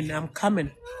going, I'm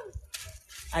coming.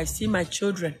 I see my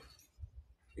children.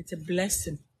 It's a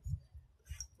blessing.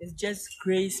 It's just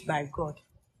grace by God.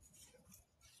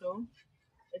 So,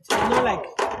 it's not like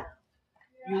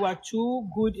you are too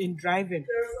good in driving.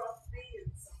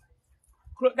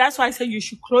 That's why I say you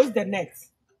should close the net.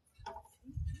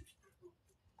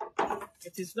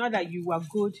 It is not that you are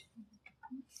good.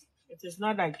 It is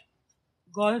not like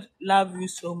God loves you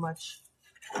so much.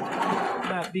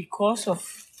 But because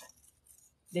of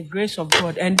the grace of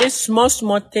God and these small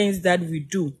things that we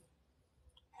do,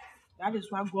 that is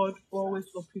why God always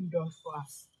opens doors for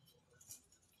us.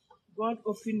 God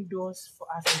opens doors for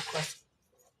us because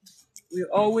we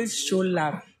always show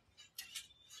love.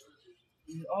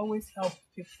 We always help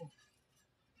people.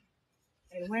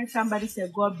 And when somebody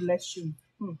says, God bless you,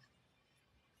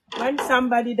 when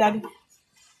somebody that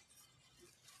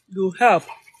you help,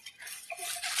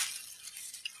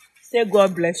 say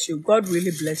God bless you, God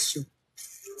really bless you.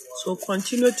 So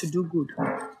continue to do good.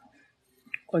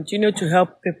 Continue to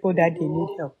help people that they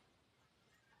need help.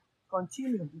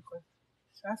 Continue because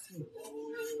trust me.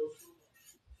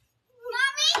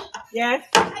 Mommy? Yes?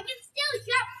 I can still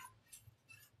jump.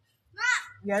 Mom.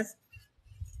 Yes?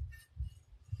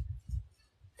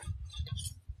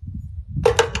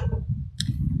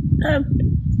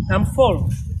 I'm full.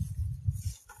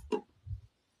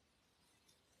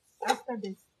 After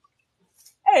this.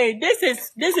 Hey, this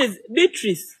is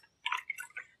Beatrice.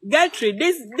 Gertrude.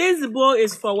 This bowl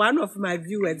is for one of my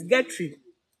viewers, Gertrude.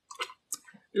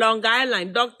 Long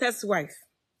Island, doctor's wife.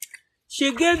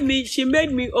 She made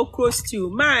me okra stew.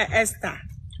 My Esther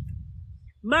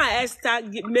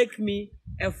make me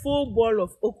a full bowl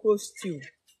of okra stew.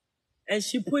 And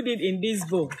she put it in this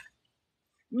bowl.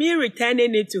 Me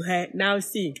returning it to her, now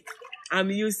see,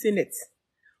 I'm using it.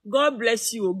 God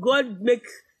bless you. God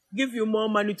give you more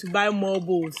money to buy more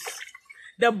bowls.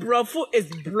 The brothel is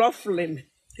bluffling.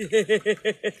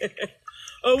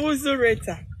 Owusu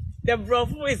the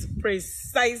brothel is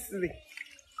precisely.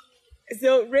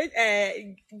 So,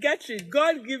 Gertrude,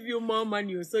 God give you more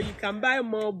money so you can buy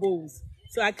more bowls.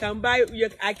 So I can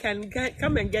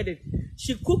come and get it.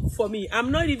 She cooked for me.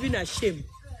 I'm not even ashamed.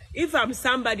 If I'm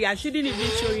somebody, I shouldn't even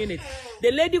show you it.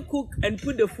 The lady cooked and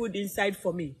put the food inside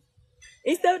for me.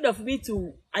 Instead of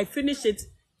I finish it,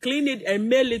 clean it, and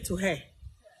mail it to her.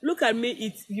 Look at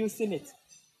me using it.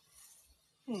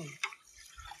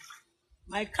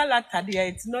 My color Tadia,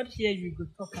 it's not here you go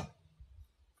talk about.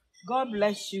 God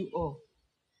bless you all.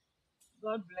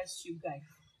 God bless you guys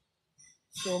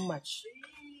so much.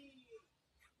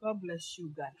 God bless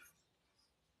you guys.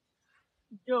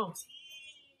 Joe,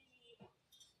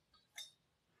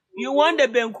 you want the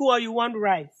benku or you want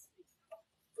rice?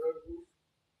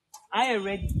 I am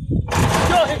ready.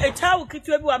 Joe, a child could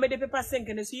do I made the paper sink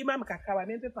and so you mamma cacao, I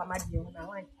made paper mad.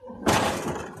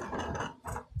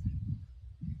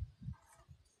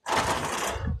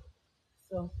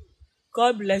 So,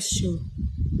 God bless you.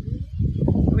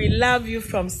 We love you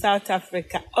from South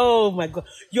Africa. Oh my God.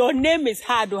 Your name is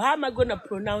hard. How am I going to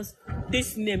pronounce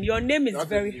this name? Your name is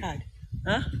very hard.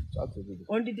 Huh?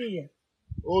 On the day.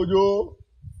 Oh, yo.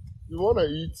 You want to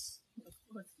eat?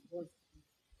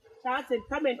 Charlie,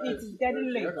 come and eat. It's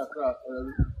getting late.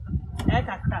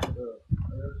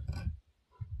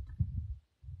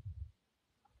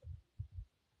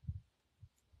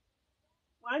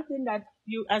 One thing that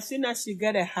as soon as you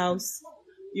get a house,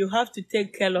 you have to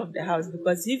take care of the house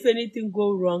because if anything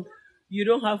go wrong, you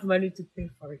don't have money to pay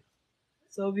for it.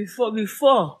 So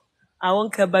before I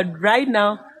won't care, but right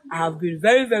now I have been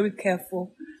very, very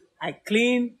careful. I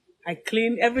clean.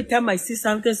 Every time I see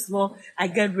something small, I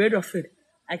get rid of it.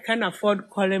 I can't afford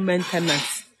calling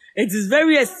maintenance. It is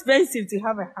very expensive to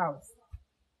have a house,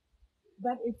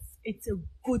 but it's a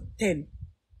good thing.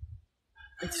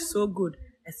 It's so good,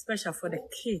 especially for the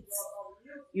kids.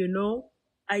 You know,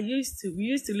 we used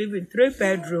to live in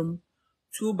 3-bedroom,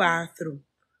 2-bathroom.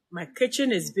 My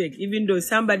kitchen is big, even though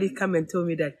somebody come and told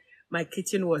me that my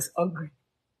kitchen was ugly.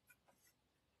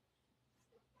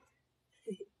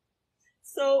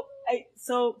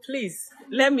 So please,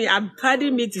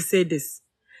 pardon me to say this.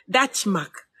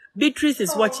 Dutchmark. Beatrice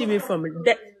is watching me from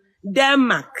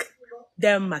Denmark.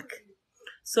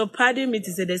 So pardon me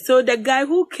to say this. So the guy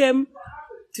who came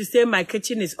to say my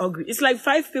kitchen is ugly, it's like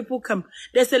 5 people come.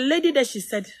 There's a lady that she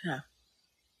said to her,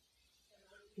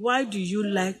 why do you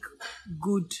like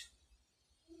good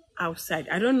outside?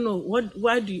 I don't know.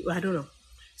 I don't know.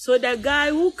 So the guy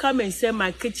who come and say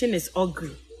my kitchen is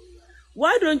ugly,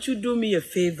 why don't you do me a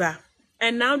favor?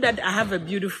 And now that I have a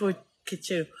beautiful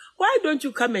kitchen, why don't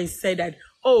you come and say that,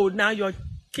 oh, now your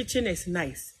kitchen is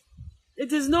nice?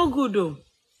 It is no good though.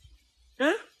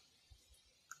 Huh?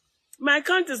 My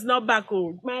account is not back,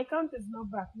 oh. My account is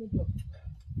not back.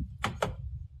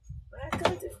 My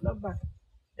account is not back.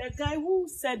 The guy who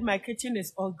said my kitchen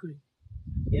is ugly,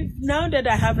 if now that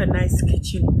I have a nice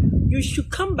kitchen, you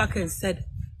should come back and said,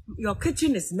 your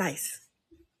kitchen is nice.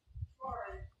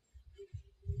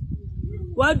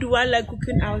 Why do I like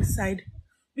cooking outside?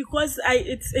 Because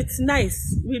it's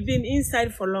nice. We've been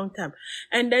inside for a long time.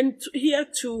 And then here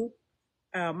too,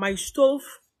 my stove,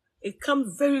 it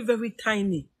comes very, very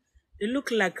tiny. It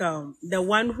looked like the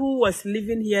one who was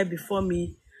living here before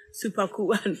me, super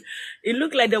cool. It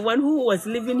looked like the one who was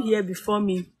living here before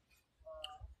me,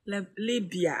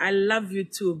 Libya. I love you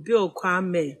too, Bill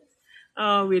Kwame.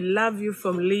 Oh, we love you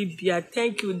from Libya.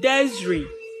 Thank you, Desiree.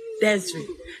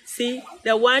 See,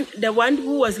 the one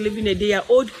who was living there, they are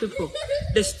old people.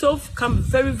 The stove comes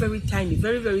very, very tiny,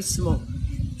 very, very small.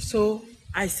 So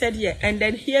I said, yeah. And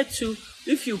then here too,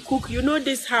 if you cook, you know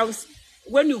this house,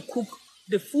 when you cook,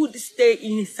 the food stay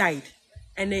inside.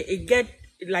 And it get,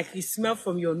 like, it smell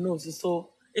from your nose. So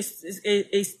it's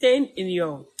staying in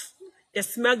your, the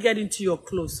smell get into your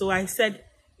clothes. So I said,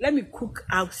 let me cook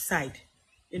outside,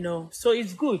 you know. So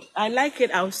it's good. I like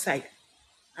it outside.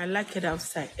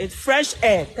 It's fresh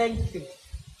air. Thank you.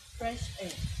 Fresh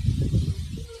air.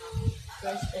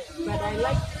 But I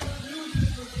like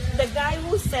the guy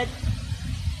who said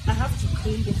I have to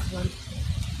clean this one.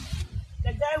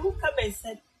 The guy who came and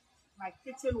said my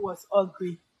kitchen was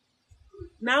ugly.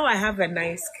 Now I have a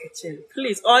nice kitchen.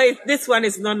 Please, or if this one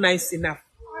is not nice enough.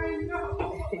 I know.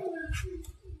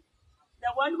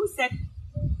 The one who said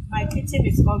my kitchen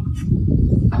is ugly.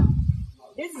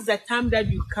 This is the time that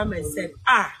you come and said,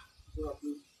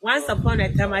 once upon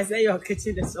a time I said your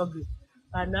kitchen is ugly.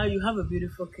 But now you have a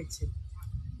beautiful kitchen.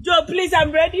 Joe, please,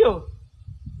 I'm ready. Ready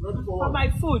For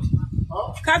my food.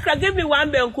 Huh? Kakra, give me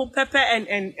one benku, pepper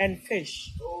and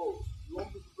fish. Oh, you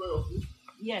want to prepare your food?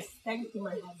 Yes, thank you,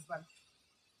 my husband.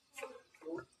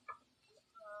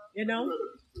 You know,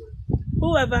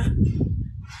 whoever,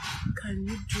 can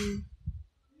you do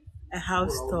a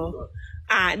house tour?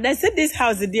 And I said this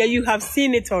house there, you have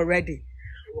seen it already.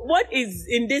 What is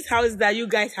in this house that you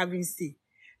guys haven't seen?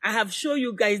 I have shown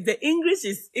you guys the English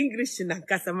is English in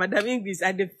Ankasa, Madam English,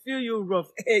 and they feel you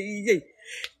rough.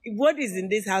 What is in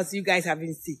this house you guys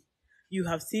haven't seen? You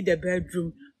have seen the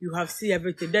bedroom, you have seen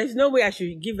everything. There's no way I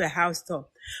should give a house tour.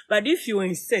 But if you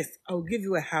insist, I'll give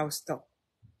you a house tour.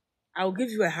 I'll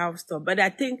give you a house tour. But I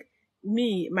think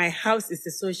my house is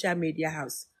a social media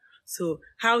house. So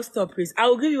house tour, please. I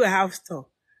will give you a house tour.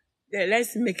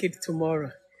 Let's make it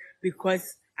tomorrow.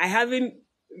 Because I haven't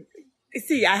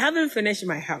finished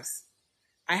my house.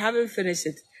 I haven't finished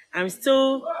it. I'm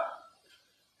still,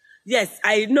 yes,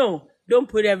 I know. Don't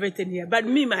put everything here. But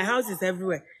my house is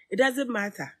everywhere. It doesn't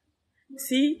matter.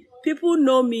 See, people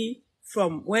know me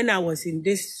from when I was in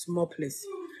this small place.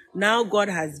 Now God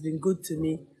has been good to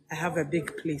me. I have a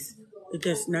big place. It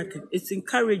is nothing. It's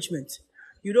encouragement.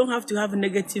 You don't have to have a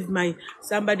negative mind.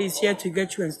 Somebody is here to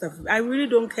get you and stuff. I really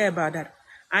don't care about that.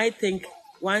 I think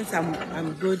once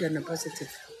I'm good and I'm positive.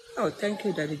 Oh, thank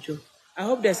you, Daddy Joe. I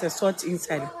hope there's a salt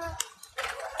inside.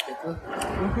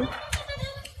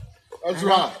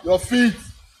 Ezra, your feet.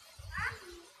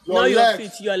 Not your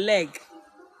feet, your leg.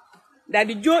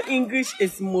 Daddy Joe English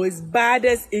is most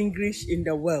baddest English in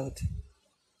the world.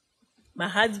 My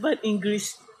husband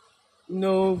English,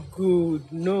 no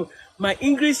good, no. My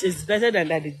English is better than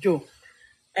Daddy Joe.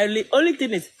 And the only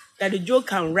thing is Daddy Joe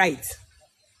can write.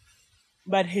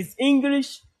 But his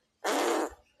English,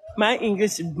 my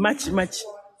English is much.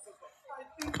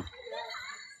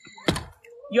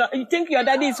 You think your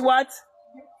daddy is what?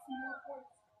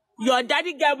 Your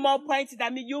daddy get more points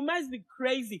than me. You must be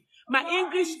crazy. My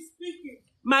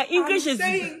English is.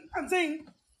 I'm saying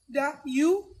that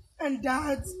you and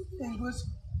Dad's English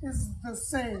is the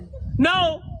same.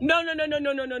 No.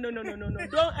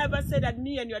 Don't ever say that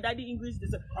me and your daddy English is the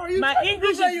same. Are you my trying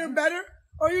English to prove that you're better?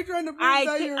 Are you trying to prove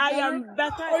that you're better? I am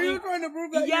better. Are you trying to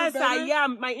prove that yes, you're better? Yes, I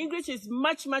am. My English is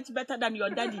much better than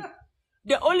your daddy.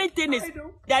 The only thing is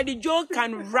Daddy Joe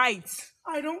can write.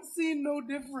 I don't see no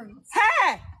difference.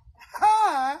 Hey!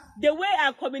 Ha! The way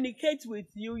I communicate with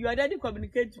you, your daddy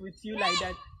communicates with you like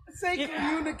that. Say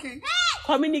communicate.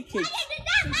 Communicate.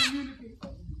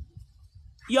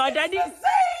 Your daddy.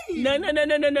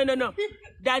 No.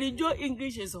 Daddy Joe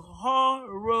English is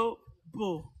horrible.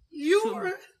 You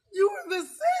were the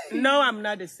same. No, I'm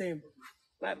not the same.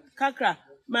 Kakra,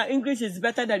 my English is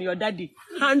better than your daddy.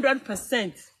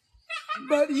 100%.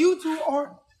 But you two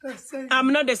are the same.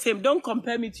 I'm not the same. Don't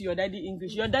compare me to your daddy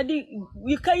English. Your daddy,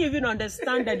 you can't even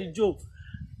understand Daddy Joe.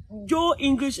 Joe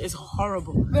English is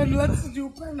horrible. Then let's do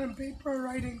pen and paper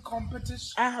writing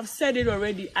competition. I have said it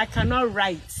already. I cannot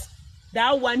write.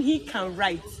 That one, he can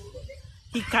write.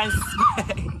 He can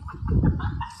spell.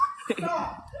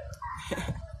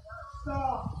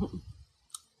 Stop.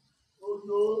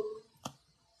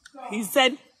 He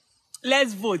said,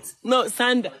 let's vote. No,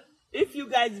 Sandra, if you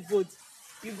guys vote,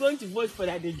 you're going to vote for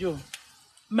Daddy Joe.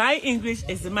 My English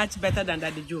is much better than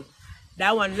Daddy Joe.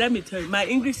 That one, let me tell you, my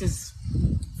English is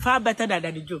far better than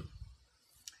Daddy Joe.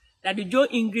 Daddy Joe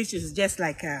English is just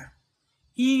like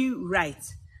he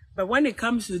writes. But when it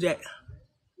comes to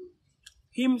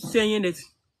him saying it,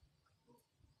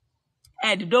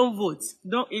 Ed, don't vote.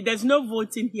 There's no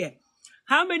voting here.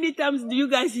 How many times do you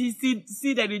guys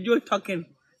see Daddy Joe talking?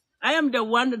 I am the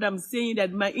one that I'm saying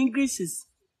that my English is.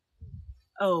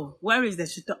 Oh, where is the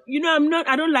shit up? You know,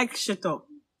 I don't like shit up.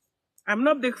 I'm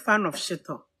not a big fan of shit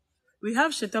up. We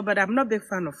have shit up, but I'm not a big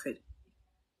fan of it.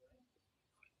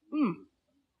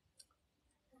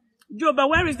 Joe, but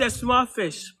where is the small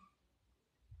fish?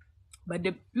 But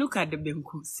look at the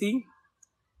benku. See?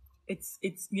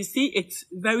 You see, it's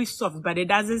very soft, but it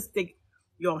doesn't stick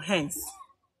your hands.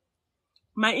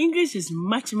 My English is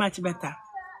much better.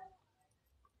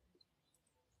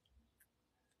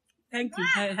 Thank you,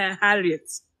 Harriet.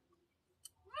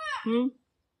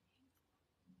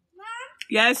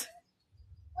 Yes?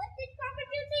 What did Papa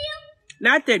do to you?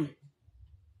 Nothing.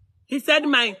 He said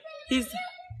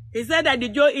he said that the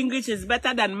Joe English is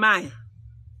better than mine.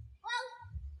 Well,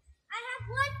 I have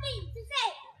one thing to say.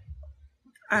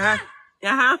 Uh-huh. I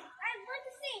have one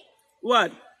to say.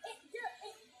 What?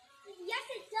 Yes,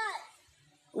 it does.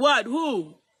 What?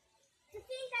 Who? The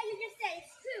thing that you just said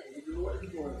is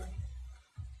true.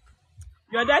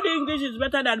 Your daddy English is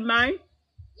better than mine?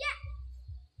 Yeah.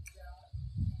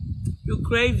 You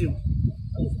crazy.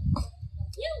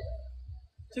 You.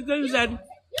 Chicken said Me.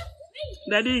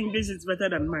 daddy English is better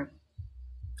than mine.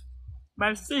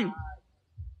 But see,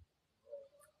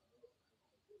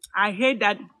 I hate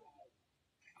that.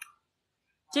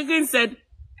 Chicken said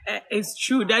it's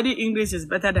true. Daddy English is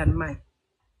better than mine.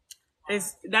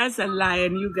 That's a lie,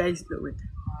 and you guys know it.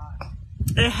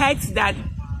 It hurts that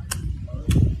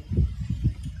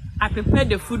I prepared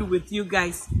the food with you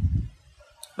guys,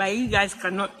 but you guys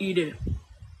cannot eat it.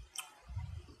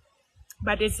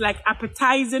 But it's like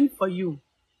appetizing for you.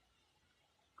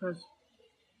 Because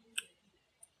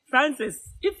Francis,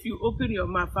 if you open your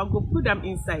mouth, I'll go put them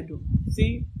inside though.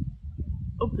 See?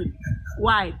 Open.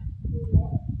 Wide.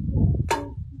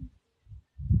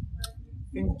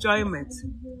 Enjoyment.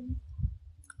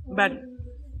 But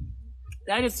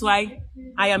that is why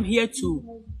I am here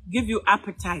to give you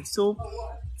appetite. So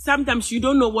sometimes you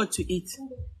don't know what to eat,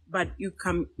 but you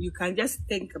can just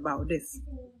think about this.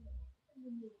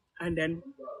 And then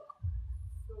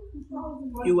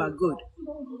you are good.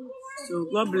 So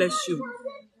God bless you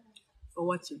for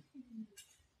watching.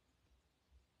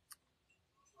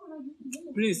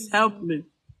 Please help me.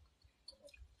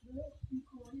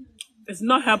 It's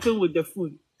not helping with the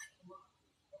food,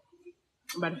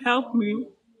 but help me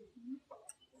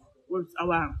with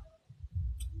our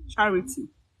charity.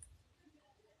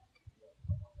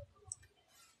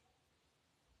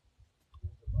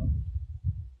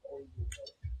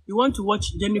 You want to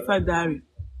watch Jennifer Diary?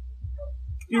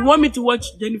 You want me to watch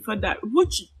Jennifer Diary?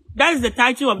 That is the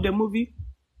title of the movie.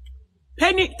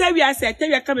 Penny, Terry said,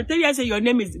 your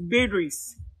name is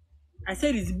Beatrice. I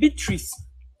said it's Beatrice.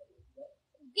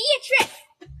 Beatrice.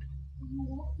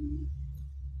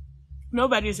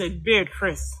 Nobody said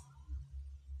Beatrice.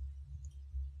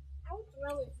 How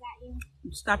well is that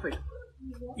you? Stop it.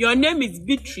 Your name is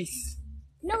Beatrice.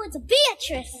 No, it's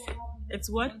Beatrice. It's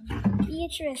what?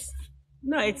 Beatrice.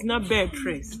 No, it's not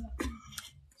Beatrice.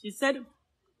 She said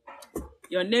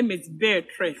your name is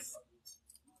Beatrice.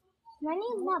 My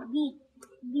name is not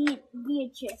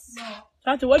Beatrice.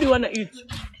 Tati, what do you want to eat?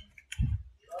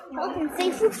 I can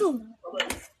say fufu.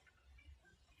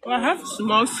 Well, I have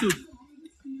small soup.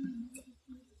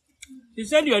 She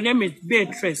said your name is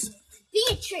Beatrice.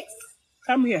 Beatrice.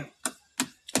 Come here.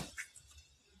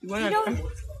 You want to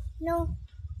come? No.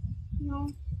 No.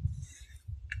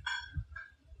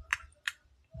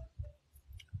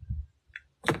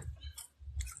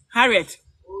 Harriet,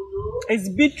 is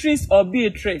Beatrice or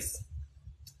Beatrice?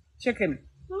 Chicken.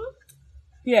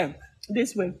 Here,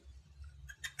 this way.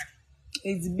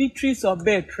 It's Beatrice or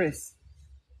Beatrice?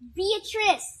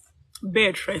 Beatrice.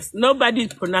 Beatrice. Nobody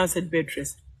pronounced it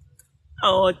Beatrice.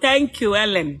 Oh, thank you,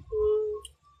 Ellen.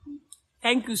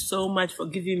 Thank you so much for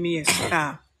giving me a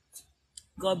star.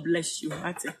 God bless you.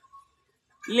 That's it.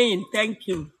 Lynn, thank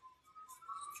you.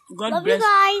 God Love bless you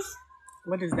guys.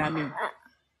 What does that mean?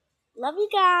 Love you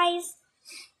guys.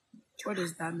 What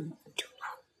does that mean?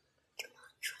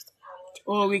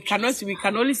 Oh, we can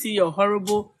only see your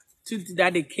horrible tooth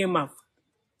that they came up.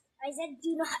 I said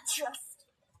do not trust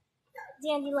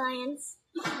dandelions.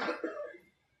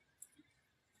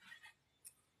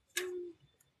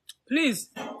 Please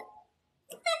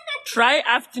try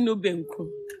afternoon benku.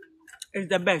 It's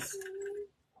the best.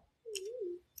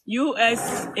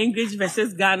 US English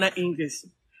versus Ghana English.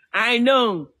 I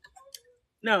know.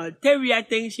 No, Terry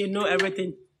thinks she know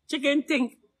everything. Chicken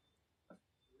think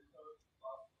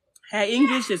her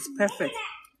English is perfect.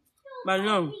 But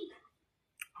no.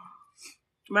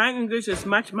 My English is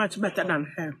much, much better than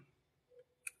her.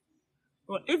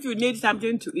 Well, if you need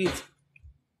something to eat,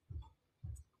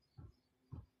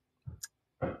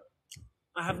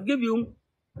 I have given you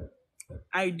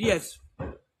ideas.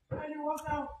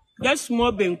 Just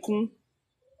small benku,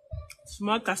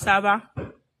 small cassava,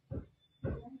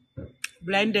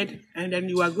 blended, and then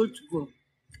you are good to go.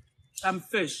 Some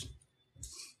fish.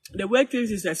 The way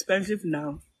things is expensive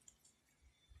now.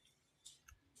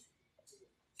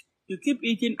 You keep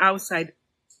eating outside,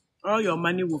 all your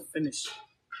money will finish.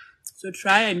 So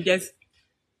try and just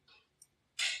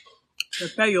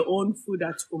prepare your own food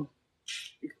at home.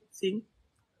 See?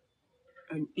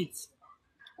 And eat.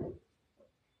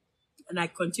 And I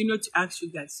continue to ask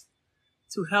you guys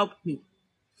to help me.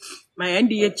 My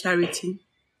NDA charity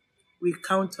we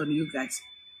count on you guys.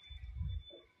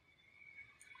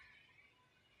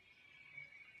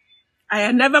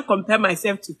 I never compare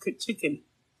myself to chicken.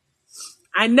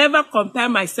 I never compare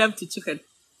myself to chicken.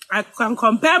 I can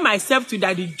compare myself to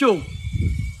Daddy Joe.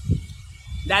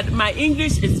 That my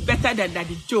English is better than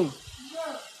Daddy Joe.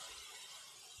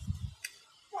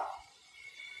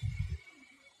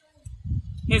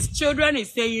 His children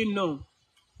is saying no.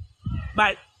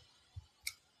 But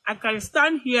I can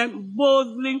stand here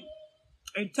boldly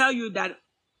and tell you that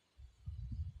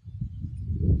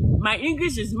my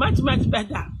English is much, much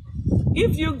better.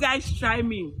 If you guys try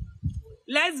me,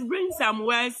 let's bring some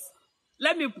words.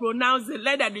 Let me pronounce it.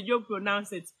 Let Daddy Joe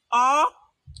pronounce it. Or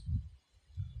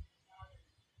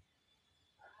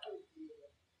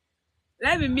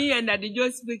let me and Daddy Joe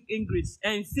speak English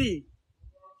and see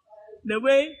the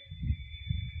way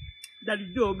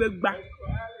Daddy Joe big back.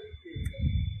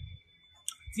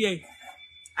 Yeah,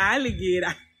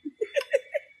 alligator.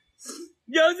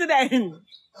 Joe today.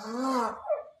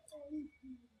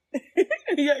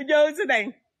 Joe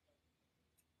today.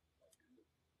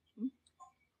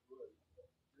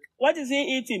 What is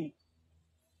he eating?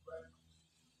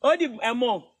 Oh, the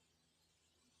more.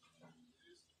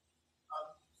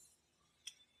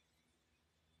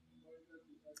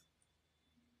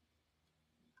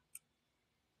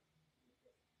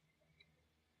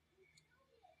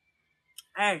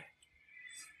 Hey,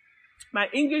 my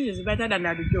English is better than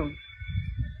Daddy Joe.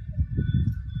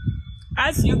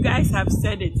 As you guys have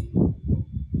said it,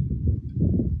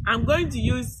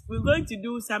 we're going to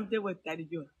do something with Daddy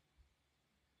Joe.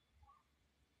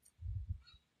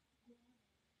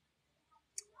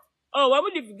 Oh, what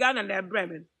would you Ghana and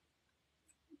Bremen?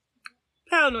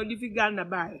 Tell no if you Ghana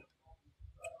buy.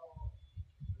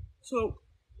 So,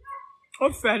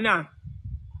 what for now?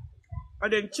 Or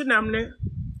the chinamne.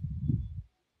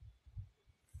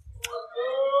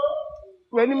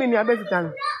 When you mean your best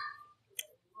time?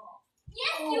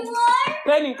 Yes, you are.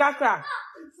 Penny Kaka,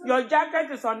 your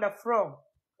jacket is on the floor.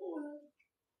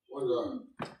 What's that?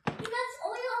 That's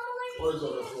oil. What is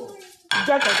on the floor?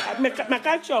 Jacket, my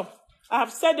culture. I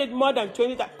have said it more than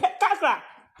 20 times. Kaka!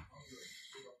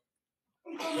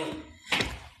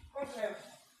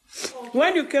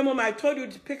 When you came home, I told you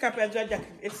to pick up your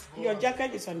jacket. Your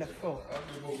jacket is on the floor.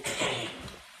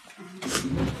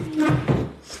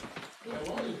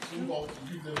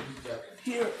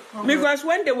 Because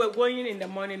when they were going in the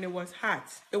morning, it was hot.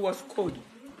 It was cold.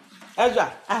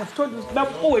 Ezra, I have told you,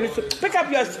 pick up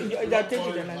your thing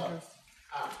to the lantern.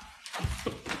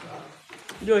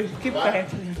 Joey, keep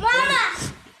quiet.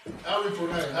 Mama! Mama,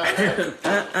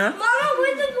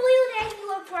 where's the blue that you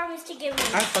were promised to give me?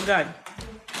 I forgot.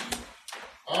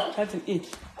 How to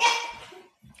eat.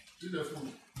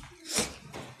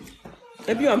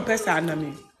 Maybe on Pesa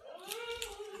Anami.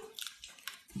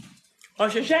 Or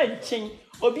she said, Ching,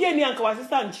 or be any uncle was a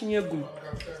son, Ching Yagu.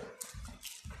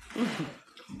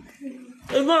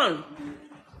 Yvonne.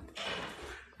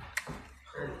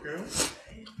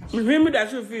 Remember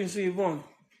that you feel so Yvonne.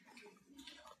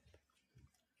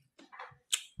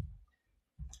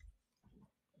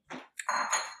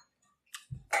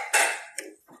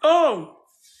 Oh,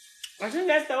 I think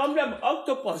that's the one of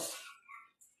octopus.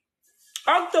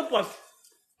 Octopus.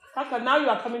 Kaka, now you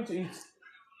are coming to eat.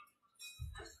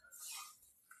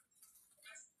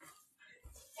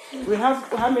 We have,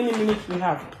 how many minutes we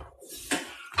have?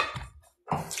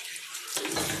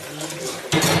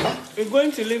 We're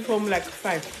going to leave home like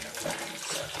 5.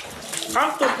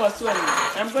 Octopus one.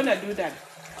 I'm going to do that.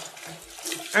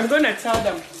 I'm going to tell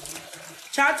them.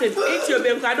 Chat it. Eat your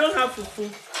baby. I don't have fufu.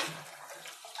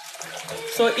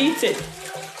 So eat it.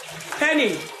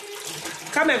 Penny,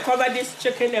 come and cover this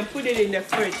chicken and put it in the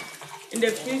fridge, in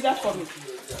the freezer for me.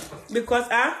 Because,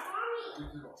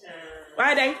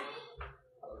 why then?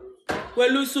 Well,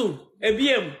 Lusu, a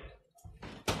BM.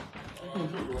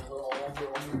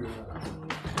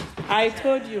 I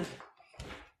told you.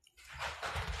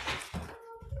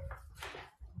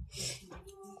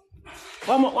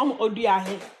 One more audio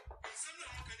here.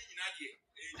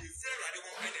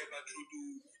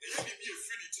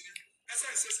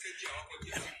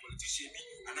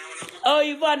 Oh,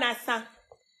 Yvonne Asa.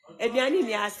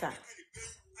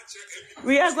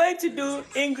 We are going to do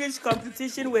English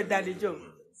competition with Daddy Joe.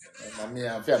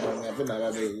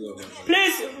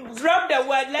 Please drop the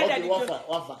word. Let Daddy Joe.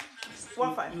 Waffle.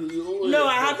 No,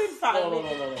 I haven't found it.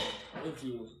 No. If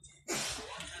you.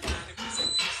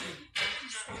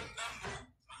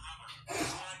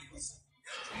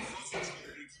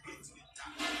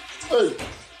 Hey.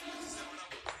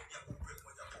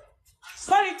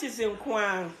 Politics in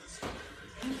Kwan.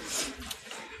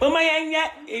 Oh my,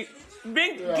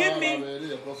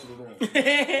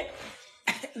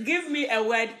 Give me a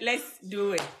word. Let's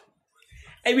do it.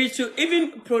 And we should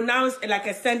even pronounce like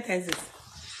a sentences.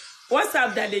 What's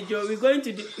up, Daddy Joe? We're going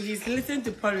to do. He's listening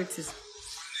to politics.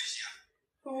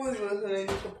 Who is listening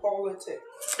to politics?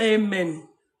 Amen.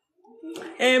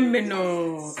 Amen.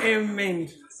 Oh, amen.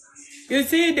 You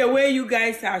see the way you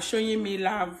guys are showing me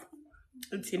love.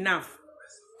 It's enough.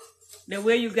 The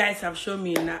way you guys have shown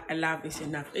me love is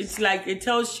enough. It's like it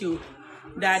tells you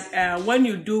that when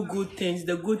you do good things,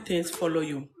 the good things follow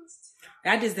you.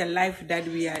 That is the life that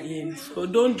we are in. So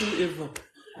don't do evil.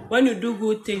 When you do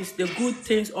good things, the good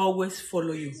things always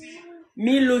follow you.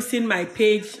 Me losing my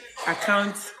page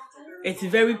account, it's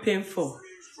very painful.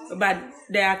 But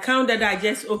the account that I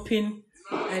just opened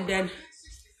and then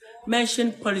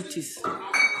mentioned politics.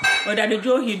 But that the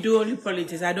Joe, he do only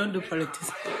politics. I don't do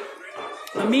politics.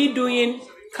 But me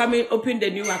open the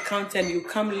new account and you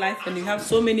come live and you have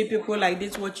so many people like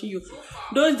this watching you.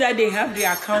 Those that they have the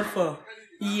account for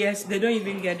years, they don't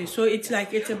even get it. So it's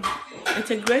like it's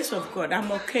a grace of God.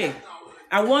 I'm okay.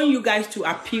 I want you guys to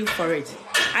appeal for it.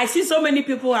 I see so many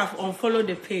people have unfollowed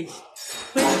the page,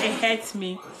 which it hurts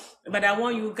me. But I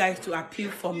want you guys to appeal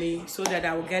for me so that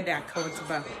I will get the account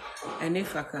back. And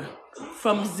if I can,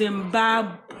 from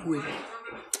Zimbabwe.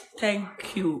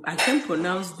 Thank you. I can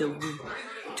pronounce the word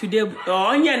today.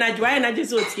 I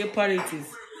just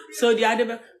politics. So the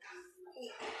other.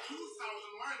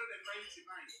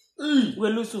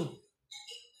 Welusu.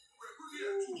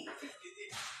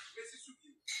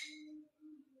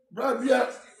 Brother,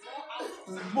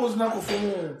 boss na ko from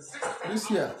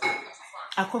this year.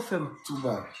 I confirm. Too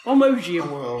bad. Oh my view.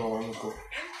 Oh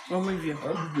my view.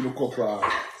 I'm going to copper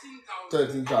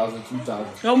 13,000,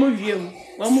 2,000. Oh my view.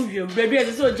 Oh my view. Baby,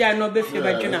 I saw Jan no be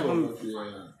favor Juna home.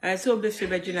 I saw be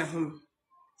favor Juna home.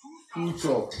 Good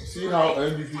talk. See how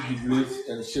MVP debates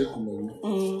and shake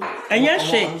Kumaru. And yes,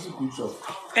 shake.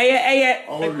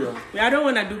 I don't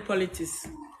want to do politics.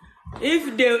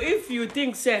 If you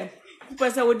think, say,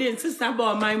 person would insist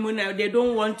about my money, they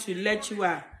don't want to let you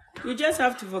out. You just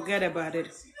have to forget about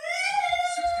it.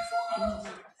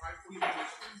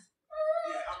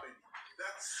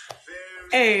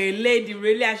 Hey, lady,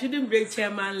 really, I shouldn't break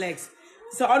chairman legs.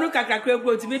 So, I don't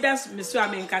go to me. That's Mr.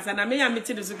 Aminkas, and I may have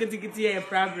meeting the a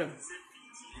problem.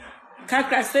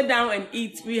 Kakra, sit down and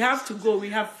eat. We have to go. We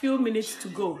have few minutes to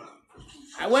go.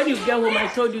 When you get home, I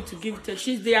told you to give to.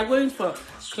 They are going for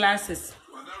classes.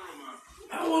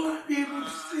 I want to be able to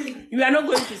sing. You are not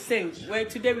going to sing. Well,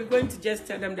 today we're going to just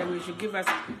tell them that we should give us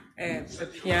a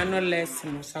piano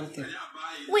lesson or something.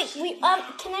 Wait, can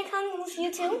I come with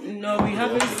you too? No, we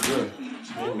haven't.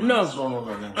 No.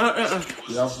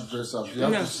 You have to dress up. You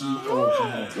have to see all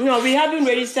tomorrow. No, we haven't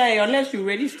registered here unless you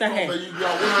register here.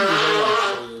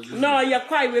 No, you're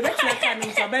quiet. We're better not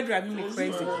so bad driving me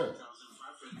crazy.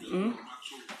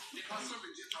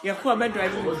 You're quite bad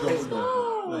driving me crazy.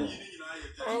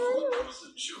 I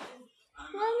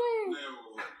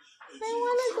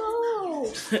want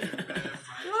to go.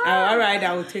 All right,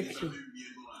 I will take you.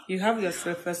 You have your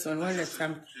first on one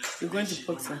time. You're going to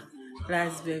put some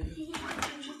rice, baby.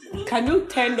 Can you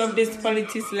turn off this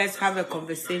politics? Let's have a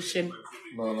conversation.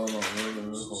 No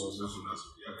conversation.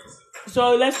 Okay.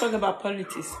 So let's talk about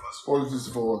politics. Politics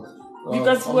for what?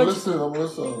 Because I'm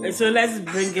listening. So let's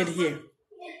bring it here.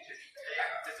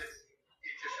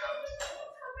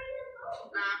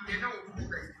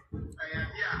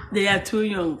 They are too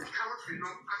young.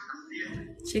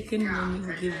 Chicken mommy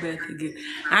will give birth again.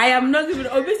 I am not giving.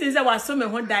 Obviously, I was so many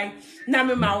who die. Now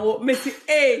me Messi,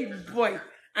 hey boy,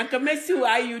 Uncle Messi, who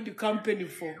are you the company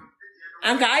for?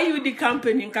 Uncle, are you the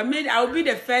company? I will be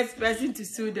the first person to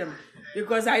sue them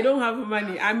because I don't have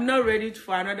money. I'm not ready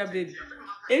for another baby.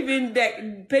 Even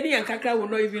the Penny and Kaka will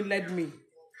not even let me.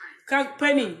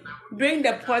 Penny, bring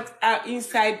the pot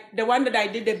inside. The one that I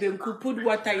did the benku, put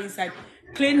water inside.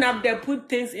 Clean up there, put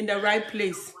things in the right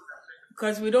place.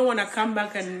 Because we don't want to come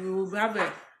back and we will have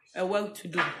a work to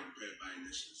do.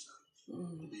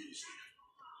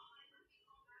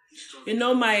 You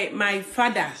know, my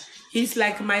father, he's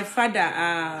like my father,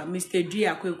 Mr.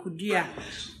 Dia, Kweku Dia.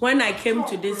 When I came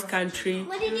to this country,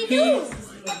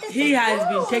 he has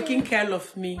been taking care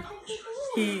of me.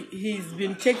 He's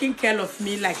been taking care of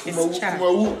me like his child.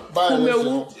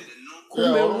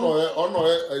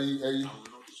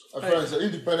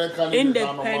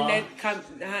 Independent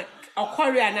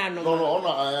Aquarian. No,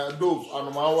 Dove.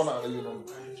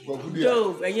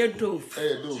 Dove, and you're Dove.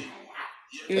 Dove.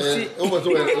 You see? Dove.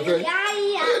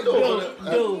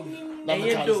 And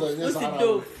you're Dove. What's the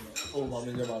Dove? Oh, my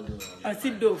I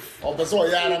see Dove. Oh, but so I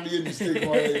am a mistake.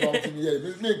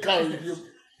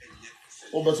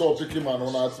 Oh, but so picky man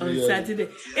on Saturday.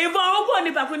 If I go on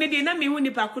the Pakuna, they not me who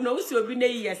the Pakuna, who's your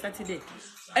binay Saturday.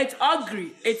 It's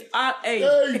ugly. It's Hey,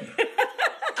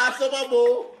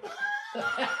 Asababo.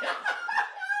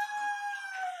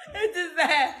 It is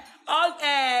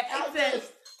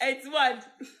it's what?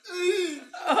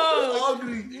 Oh,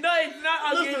 ugly. No, it's not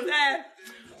ugly.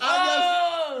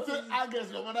 Listen, I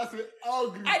guess your mother said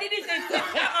ugly. I didn't say it's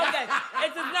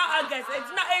not August.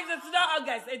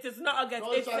 It is not August. It's not August.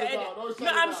 It is not August.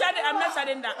 I'm not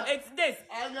shutting down. It's this.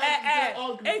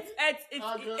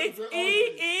 It's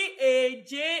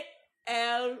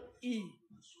EEAJLE.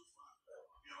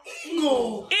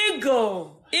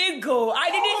 Ego.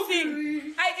 I didn't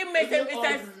see. I made it.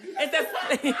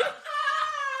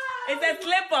 It's a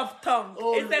slip of tongue.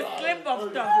 It's a slip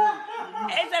of tongue.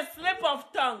 It's a slip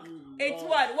of tongue. It's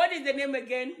what? What is the name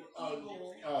again?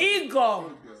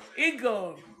 Ego.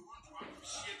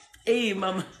 Hey,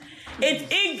 mama.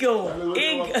 It's ego.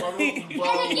 It's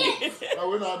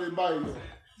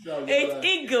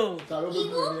ego.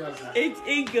 It's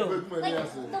ego.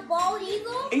 Like the bald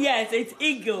eagle? Yes, it's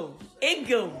ego.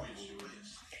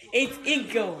 It's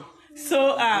ego.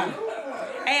 So,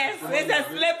 yes, it's a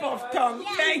slip of tongue.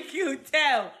 Thank you,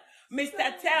 Tell.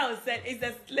 Mr. Tell said it's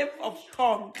a slip of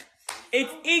tongue.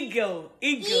 It's ego.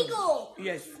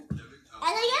 Yes.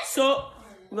 Elegant? So,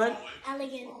 what?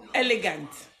 Elegant.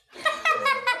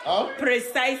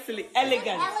 Precisely.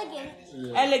 Elegant.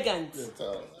 Elegant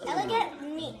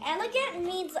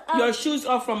means your shoes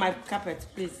off from my carpet,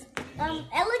 please.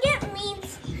 Elegant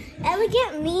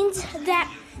means that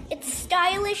it's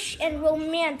stylish and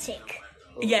romantic.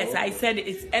 Yes, I said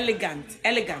it's elegant.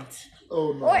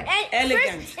 Oh no. Or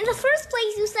elegant. In the first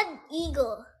place, you said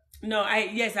eagle. No,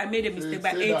 I made a mistake,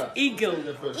 but it's eagle.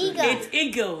 It's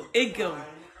eagle.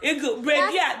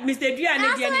 Mr. Dria, I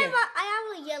have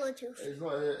a yellow tooth. It's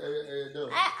not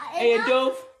a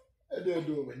dove.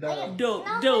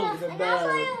 Dove. I have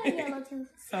a yellow tooth.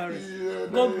 Sorry.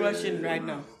 Go brushing right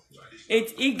now.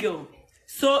 It's eagle.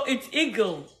 So it's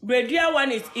eagle. Bredia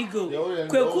one is eagle. Sit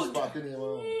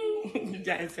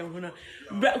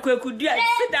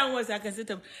down once I can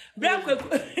sit up.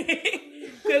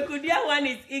 Kwekudia one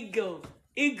is eagle.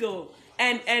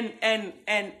 And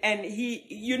he,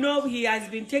 he has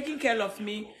been taking care of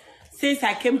me since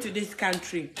I came to this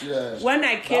country. Yes. When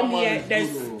I came here, there's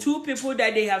two people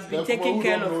that they have been taking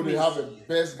care of me. They have the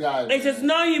best guy. It is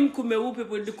not him, Kumewu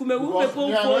people. The Kumewu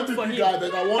people vote for him.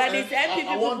 But it's MP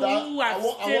people who have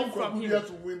steal from him.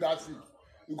 To win that seat.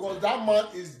 Because that man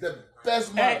is the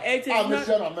best man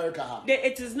America has.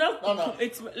 It is not. No.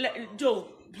 It's Joe,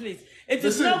 please. It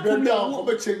is not Kumewu.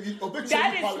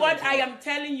 That is what I am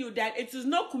telling you. That it is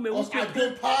not Kumewu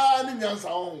people.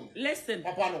 Listen.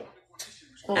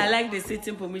 I like the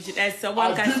sitting permission. As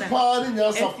someone can say,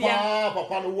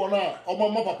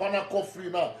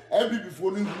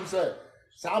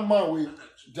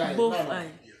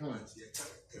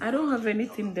 I don't have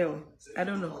anything there. I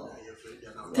don't know.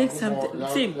 Take something.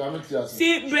 See,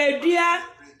 Bradia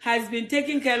has been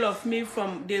taking care of me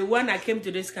from the when I came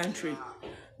to this country.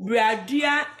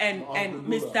 Bradia and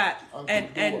Mr.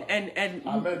 and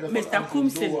Mr.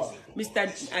 Kumsin, we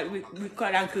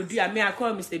call Uncle Dia. I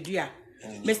call Mr. Dia.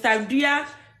 Mr. Dia,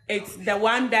 it's the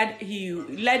one that he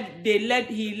let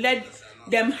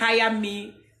them hire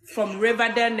me from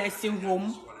Riverdale Nursing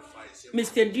Home.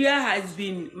 Mr. Dia has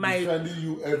been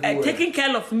taking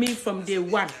care of me from day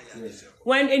one. Yes.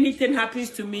 When anything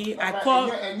happens to me, I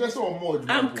call.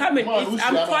 I'm coming.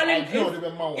 I'm calling.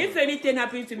 If anything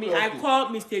happens to me, I call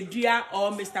Mr. Dia or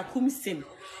Mr. Kumsin.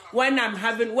 When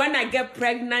I get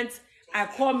pregnant, I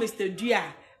call Mr.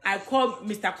 Dia. I call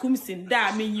Mr. Kumsin.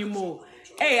 That mean you more.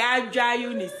 Hey, I dry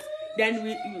Eunice. Then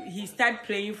he started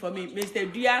playing for me.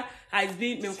 Mr. Dia has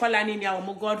been my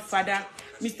godfather.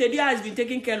 Mr. Dia has been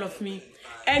taking care of me,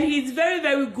 and he's very,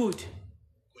 very good.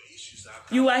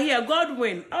 You are here,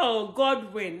 Godwin. Oh,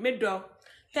 Godwin, Middle.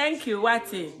 Thank you,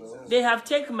 Wati. They have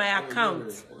taken my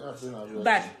account,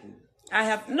 but I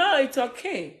have no. It's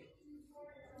okay.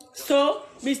 So,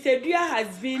 Mr. Dia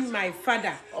has been my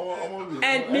father,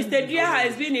 and Mr. Dia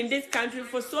has been in this country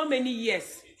for so many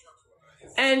years,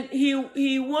 and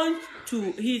he wants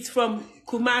to. He's from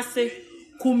Kumasi,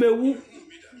 Kumewu.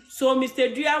 So,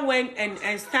 Mr. Dia went and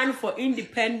stand for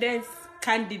independence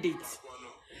candidate.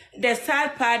 The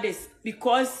sad part is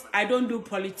because I don't do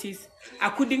politics, I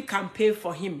couldn't campaign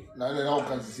for him.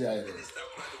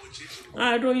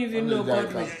 I don't even know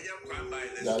Godwin.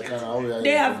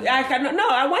 They have. I cannot. No,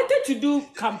 I wanted to do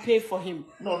campaign for him.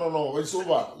 No. It's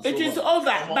over. It is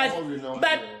over.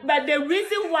 But the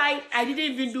reason why I didn't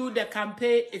even do the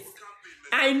campaign is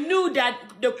I knew that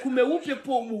the Kumewu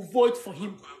people will vote for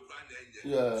him.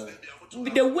 Yeah.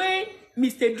 The way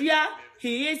Mr. Dia,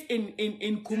 he is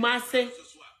in Kumasi,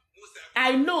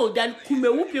 I know that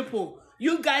Kumewu people,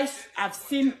 you guys have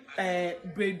seen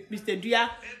Mr.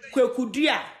 Dia,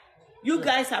 Kwekudia. You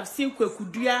guys have seen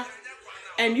Kwekudia,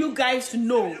 and you guys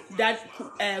know that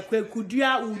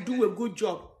Kwekudia will do a good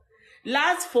job.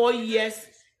 Last 4 years,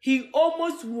 he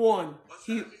almost won.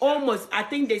 I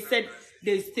think they said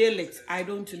they stole it. I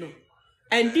don't know.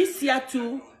 And this year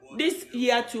too,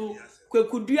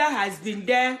 Kwekudia has been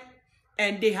there,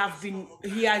 and he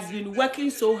has been working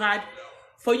so hard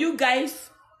for you guys,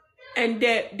 and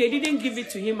they didn't give it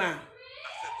to him.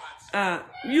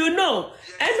 You know,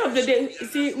 end of the day,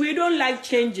 see, we don't like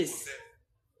changes.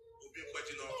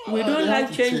 We don't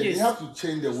like changes. You have to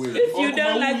change the way. If you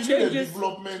don't like changes,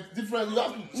 development different. You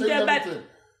have to change everything.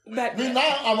 But me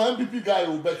now, I'm an MPP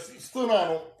guy, but still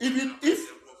now, even if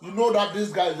you know that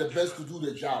this guy is the best to do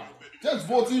the job, just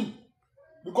vote him.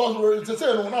 Because we're to say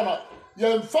no,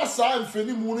 you're fast and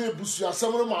Feni Mune Busia,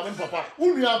 some man and papa.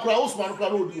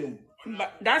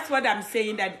 But that's what I'm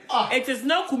saying. That it is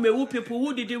not Kumewu people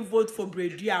who didn't vote for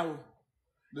Brediao.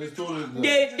 They stole it.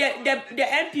 The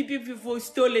MPP people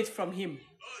stole it from him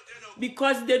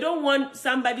because they don't want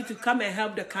somebody to come and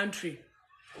help the country.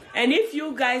 And if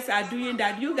you guys are doing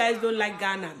that, you guys don't like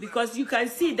Ghana because you can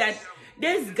see that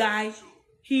this guy,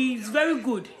 he's very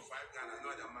good.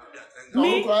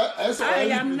 Me, I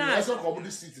am not.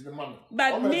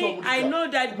 But me, I know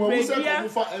that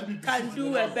Bredia can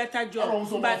do a better job.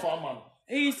 But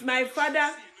he's my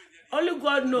father. Only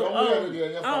God knows.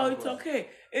 Oh, it's okay.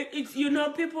 It's you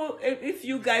know, people. If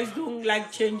you guys don't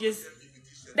like changes,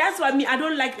 that's why I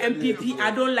don't like MPP.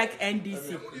 I don't like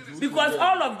NDC because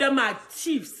all of them are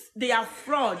chiefs. They are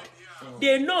fraud.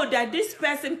 They know that this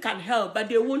person can help, but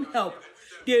they won't help.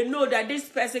 They know that this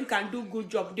person can do good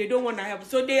job. They don't want to help.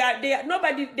 So they are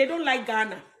nobody. They don't like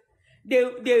Ghana. They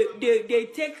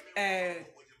take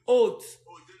oath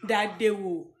that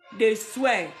they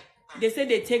swear. They say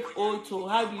they take oath. So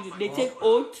how do they take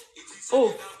oath?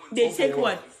 They take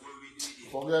what?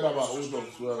 Forget about oath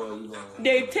of swear.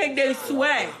 They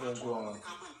swear.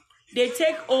 They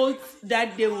take oath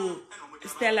that they will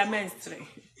Stella Mestre.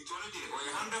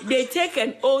 They take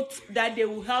an oath that they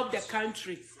will help the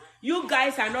country. You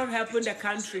guys are not helping the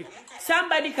country.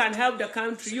 Somebody can help the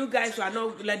country. You guys are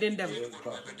not letting them.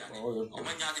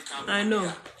 I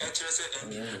know.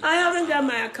 I haven't got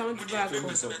my account back.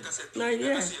 Not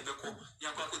yet.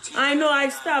 I know I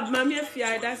stopped. Mommy,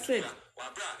 that's it.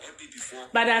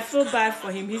 But I feel bad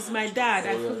for him. He's my dad.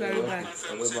 I feel very bad.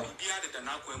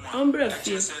 Umbra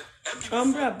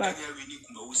back.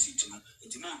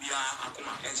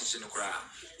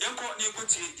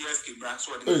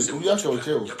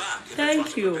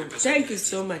 Thank you. Thank you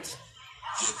so much.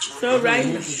 So right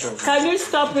now, can you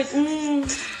stop it?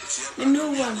 The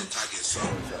new one.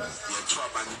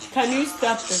 Can you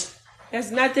stop it?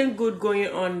 There's nothing good going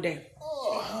on there.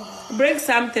 Bring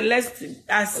something. Let's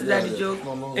ask that joke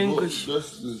English.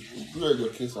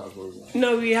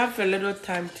 No, we have a little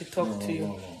time to talk to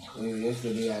you.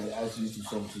 Yesterday I asked you to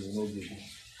something, you know, baby.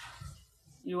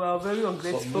 You are a very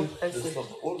ungrateful person.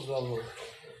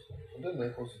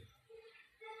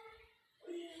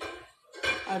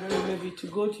 I don't know, maybe to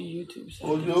go to YouTube.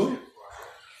 Audio?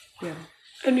 Yeah.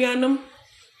 And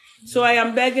so I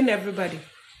am begging everybody.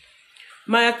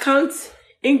 My account,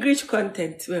 English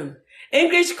content.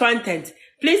 English content.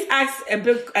 Please ask a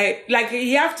bit, like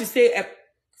you have to say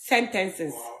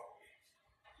sentences.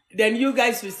 Then you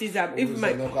guys will see that. If my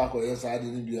and I said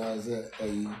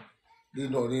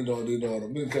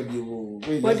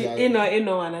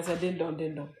ding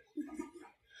dong.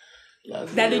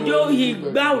 That the Joe he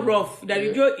bow rough. That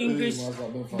the Joe English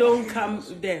don't come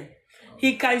there.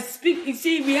 He can speak. You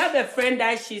see, we have a friend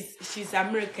that she's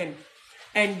American,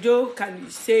 and Joe can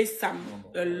say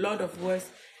a lot of words,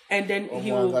 and then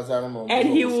he will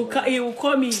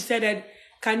call me. He said that,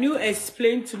 can you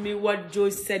explain to me what Joe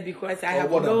said, because I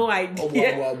have no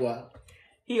idea.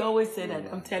 He always said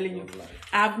that. I'm telling you,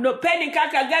 I have no Penny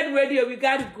Kaka. Get ready, we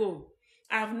gotta go.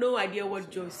 I have no idea what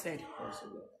Joe said.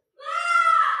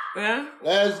 Yeah?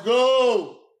 Let's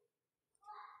go.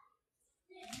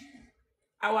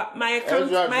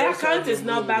 My account is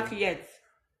not back yet.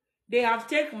 They have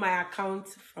taken my account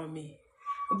from me,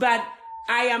 but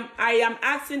I am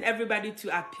asking everybody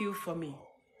to appeal for me.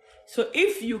 So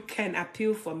if you can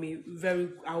appeal for me,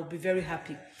 I'll be very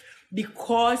happy,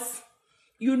 because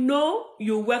you know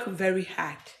you work very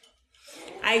hard.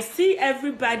 I see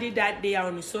everybody that they are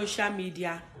on social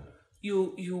media.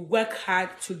 You work hard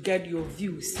to get your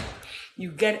views.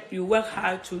 You work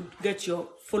hard to get your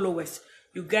followers.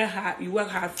 You work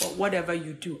hard for whatever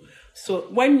you do. So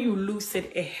when you lose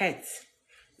it, it hurts.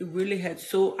 It really hurts.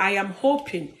 So I am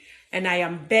hoping and I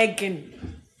am begging,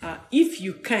 if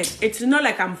you can. It's not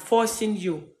like I'm forcing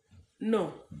you.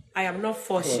 No, I am not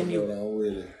forcing you.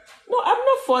 No, I'm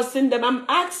not forcing them. I'm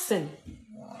asking.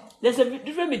 There's a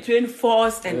difference between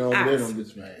force and ask.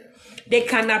 They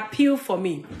can appeal for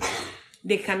me.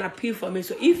 They can appeal for me.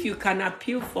 So if you can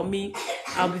appeal for me,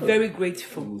 I'll be very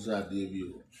grateful.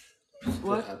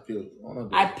 What?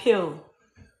 Appeal.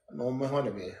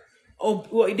 Oh,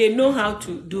 well, they know how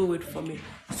to do it for me.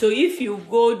 So if you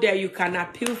go there, you can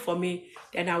appeal for me,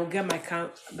 then I will get my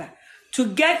account back. To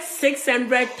get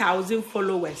 600,000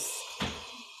 followers,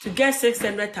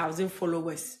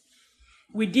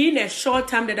 within a short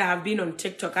time that I have been on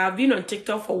TikTok, I have been on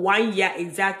TikTok for 1 year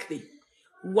exactly.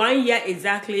 1 year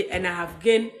exactly, and I have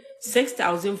gained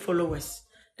 6,000 followers.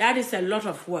 That is a lot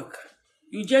of work.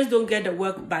 You just don't get the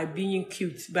work by being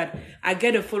cute, but I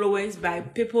get the followers by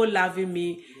people loving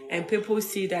me and people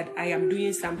see that I am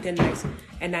doing something nice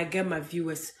and I get my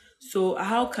viewers. So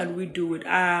how can we do it?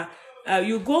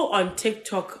 You go on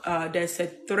TikTok, there's a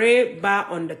 3 bar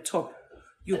on the top.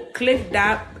 You click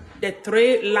that, the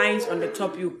 3 lines on the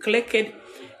top, you click it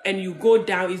and you go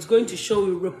down. It's going to show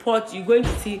you report. You're going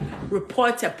to see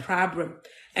report a problem.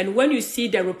 And when you see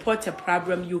the report a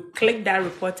problem, you click that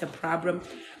report a problem.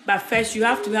 But first, you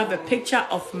have to have a picture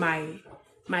of my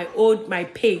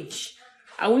page.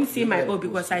 I won't see my old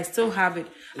because I still have it.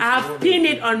 I have pinned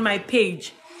it on my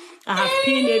page. And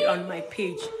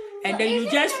then you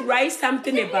just write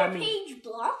something about me. Page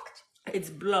blocked?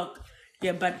 It's blocked.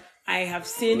 Yeah, but I have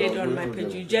seen it on my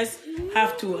page. You just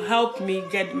have to help me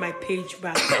get my page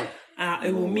back.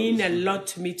 It will mean a lot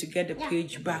to me to get the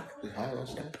page back.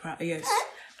 Yes.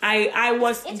 I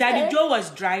was, Daddy Joe was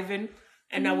driving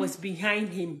and I was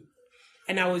behind him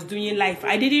and I was doing live.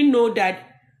 I didn't know that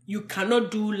you cannot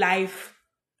do live.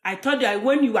 I thought that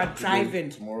when you are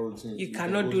driving, you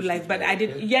cannot do live, but I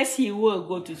did. Yes, he will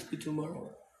go to school tomorrow.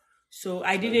 So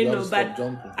I didn't know, but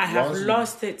I have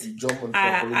lost it.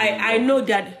 I know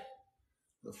that.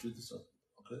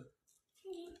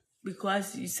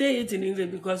 Because you say it in English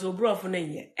because we brought from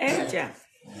here.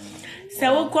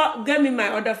 So give me my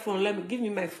other phone. Give me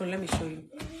my phone. Let me show you.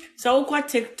 So we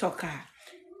TikToker.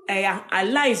 I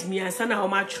lies me and sana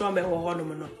oma trauma or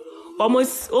honomono.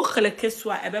 Almost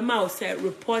okelekeswa ebema say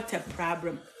report a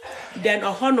problem. Then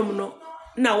a honomono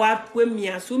na wa me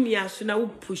asu na u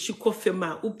push coffee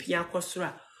ma u pia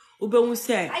kosra. Ube won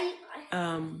say I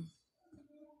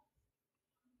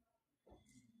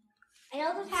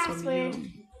know the password.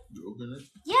 You open it?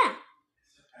 Yeah.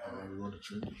 You want to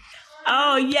change it?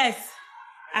 Oh yes.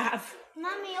 I have.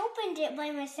 Mommy opened it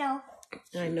by myself.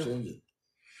 I know. Change it.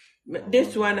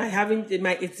 This one I haven't.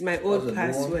 It's my old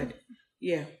password.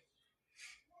 Yeah.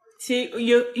 See,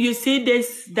 you see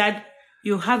this that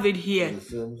you have it here.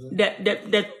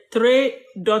 The 3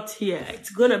 dots here.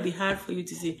 It's gonna be hard for you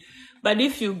to see, but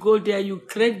if you go there, you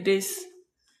click this,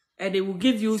 and it will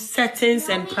give you settings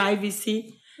and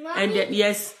privacy. Mommy, and then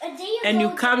yes, and you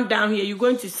come down here. You're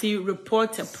going to see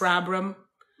report a problem,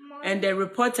 and then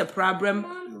report a problem.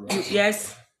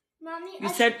 Yes. Mommy, you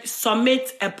said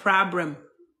submit a problem.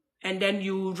 And then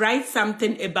you write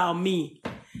something about me.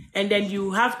 And then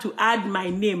you have to add my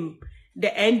name, the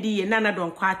ND, Naana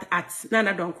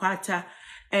Donkwata.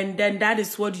 And then that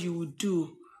is what you would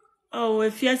do. Oh,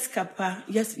 if yes, Kappa.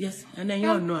 Yes. And then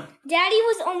you know. Daddy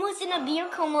was almost in a beer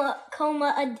coma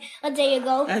a day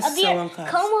ago. That's a beer so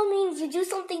uncomfortable. coma means you do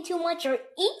something too much or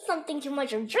eat something too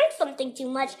much or drink something too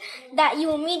much that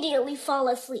you immediately fall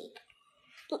asleep.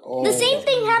 Oh, the same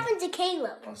thing happened to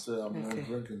Caleb. I said I'm not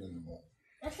drinking anymore.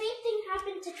 The same thing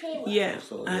happened to Caleb. Yeah.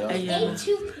 He ate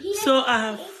so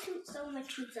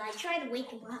much pizza. I tried to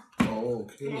wake him up. Oh,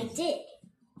 okay. And I did.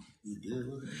 You did?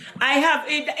 I have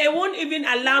it. It won't even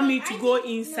allow me to go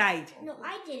inside. No,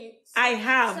 I didn't. I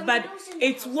have, but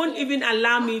it won't even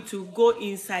allow me to go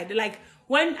inside. Like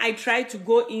when I try to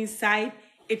go inside,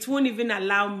 it won't even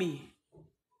allow me.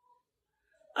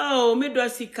 Oh, me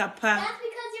dosi kappa. That's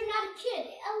because you're not a kid.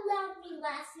 It allowed me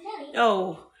last night.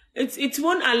 Oh. It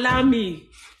won't allow me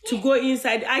to go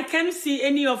inside. I can't see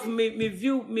any of me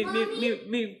view me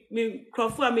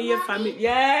Crawford me family.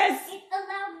 Yes. It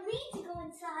allowed me to go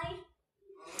inside.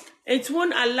 It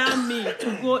won't allow me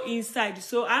to go inside.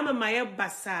 So I'm a Maya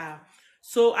Bazaar.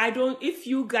 So I don't. If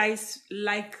you guys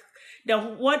like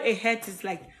what a head is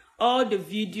like, all the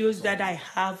videos that I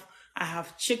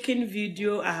have chicken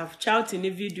video, I have chow in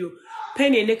a video,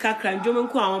 penny neka kranjomen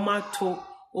ko awoma to.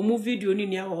 Video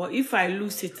if I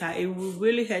lose it, it will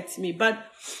really hurt me. But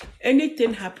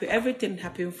everything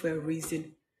happened for a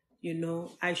reason. You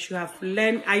know, I should have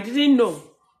learned. I didn't know.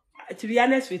 to be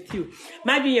honest with you,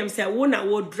 maybe I'm saying one I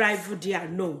will drive there,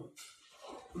 no.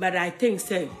 But I think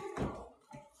say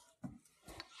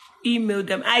email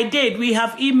them. I did. We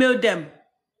have emailed them.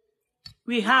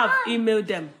 We have emailed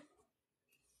them.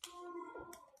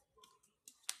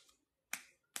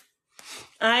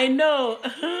 I know.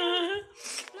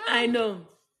 I know.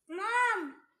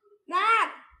 Mom.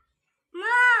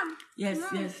 Yes,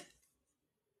 Mom. yes.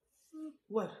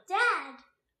 What? Dad.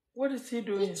 What is he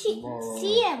doing?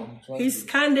 See him. He's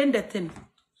scanning the thing.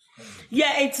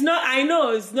 Yeah, it's not, I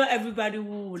know it's not everybody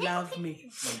who will love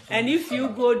me. And if you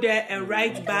go there and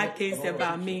write bad things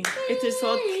about me, it is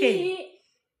okay.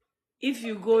 If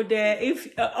you go there, if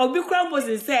Obi Crumbles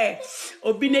and say,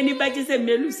 Obi anybody say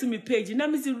me lose me page, you know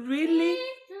me say, really?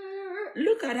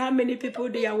 Look at how many people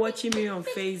they are watching me on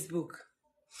Facebook.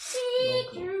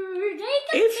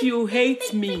 If you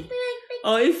hate me,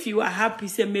 or if you are happy,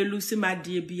 say me lose my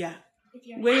dear bia.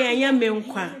 Where I am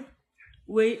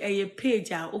where a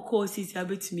page are okos a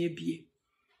bit maybe.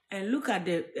 And look at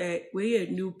the where a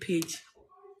new page.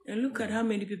 And look at how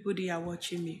many people they are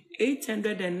watching me.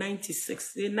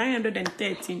 896,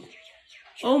 913,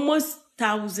 almost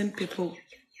 1,000 people.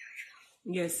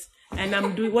 Yes. And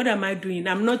I'm doing, what am I doing?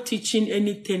 I'm not teaching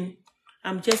anything.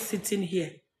 I'm just sitting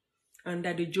here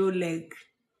under the Joe leg.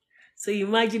 So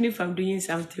imagine if I'm doing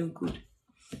something good.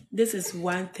 This is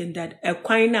one thing that a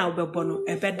coin now be bono,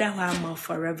 a better harm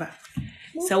forever.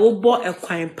 So we bought a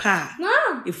coin pa.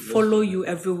 Mom. It follow you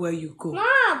everywhere you go.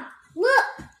 Mom. Look.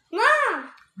 Mom.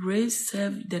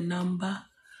 Reserve the number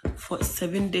for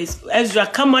 7 days. Ezra,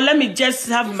 come on, let me just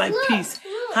have my peace.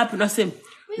 Happiness.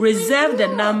 Reserve the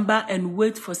number and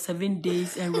wait for 7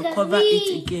 days and recover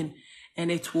it again,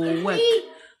 and it will work.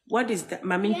 What is that?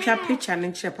 Mami, picture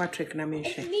and share Patrick na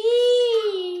mention.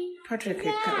 Patrick,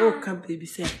 oh, come baby,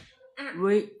 say.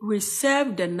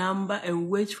 Reserve the number and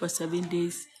wait for 7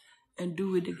 days and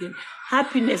do it again.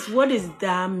 Happiness, what does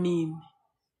that mean?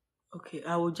 Okay,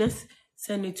 I will just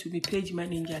send it to the page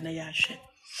manager na yashe.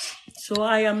 So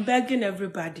I am begging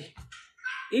everybody.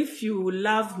 If you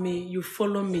love me, you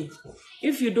follow me.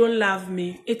 If you don't love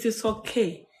me, it is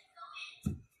okay.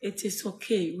 It is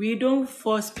okay. We don't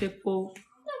force people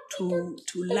to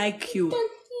like you.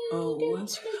 Or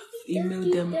once you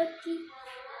email them.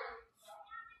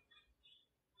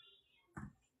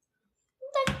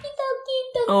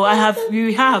 Oh,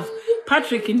 we have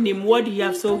Patrick in him. What do you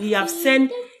have? So he have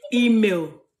sent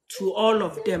email to all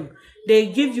of them. They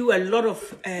give you a lot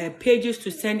of pages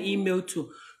to send email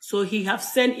to. So he have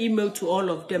sent email to all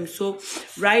of them. So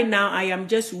right now I am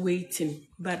just waiting.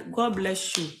 But God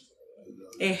bless you.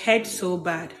 It hurt so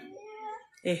bad.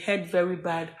 It hurt very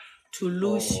bad to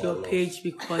lose your page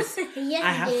because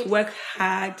I have worked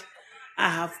hard. I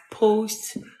have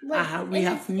posted. We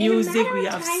have music. We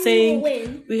have sang.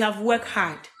 We have worked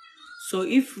hard. So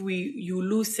if you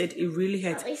lose it, it really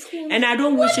hurts. And I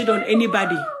don't wish it on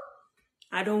anybody.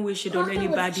 I don't wish it on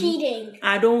anybody.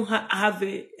 I don't have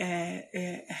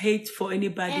a hate for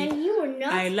anybody.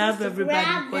 I love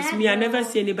everybody because me, I never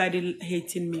see anybody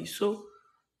hating me. So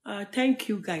thank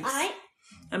you guys.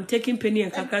 I'm taking Penny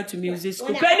and Kaka to music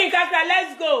school. Penny and Kaka,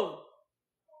 let's go.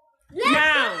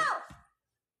 Now.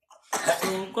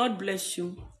 So God bless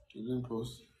you. You didn't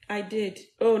post? I did.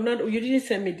 Oh, no, you didn't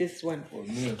send me this one. Oh,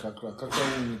 me and Kaka. Kaka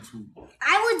won me too.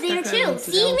 I was there too.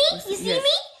 See me? You see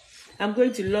me? I'm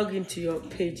going to log into your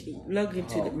page. Log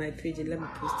into my page and let me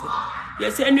post it.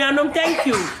 Yes, and thank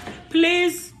you.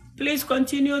 Please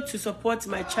continue to support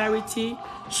my charity.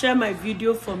 Share my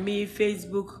video for me,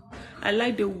 Facebook. I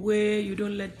like the way you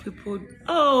don't let people.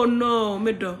 Oh no,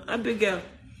 Mido, Abigail.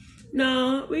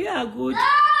 No, we are good.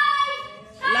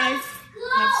 Life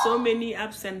have so many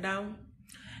ups and downs.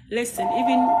 Listen,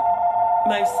 even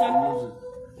my son,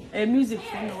 music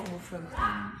from my friend.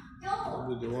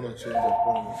 They want to change the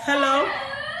promise. Hello?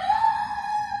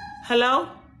 Hello?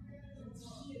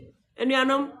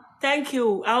 And thank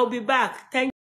you. I'll be back. Thank you.